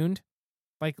stay tuned,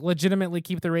 like legitimately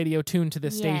keep the radio tuned to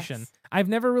this station. I've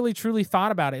never really truly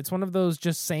thought about it. It's one of those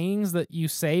just sayings that you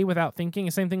say without thinking.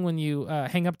 The same thing when you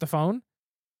hang up the phone.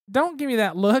 Don't give me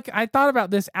that look. I thought about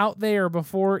this out there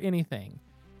before anything.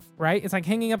 Right? It's like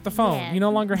hanging up the phone. Yeah. You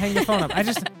no longer hang the phone up. I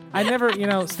never,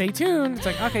 stay tuned. It's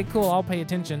like, okay, cool, I'll pay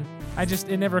attention.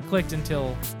 It never clicked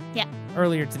until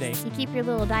earlier today. You keep your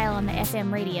little dial on the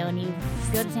FM radio and you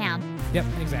go to town. Yep,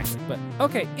 exactly. But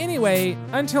okay, anyway,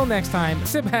 until next time,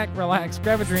 sit back, relax,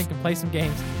 grab a drink, and play some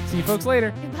games. See you folks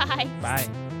later. Bye. Bye.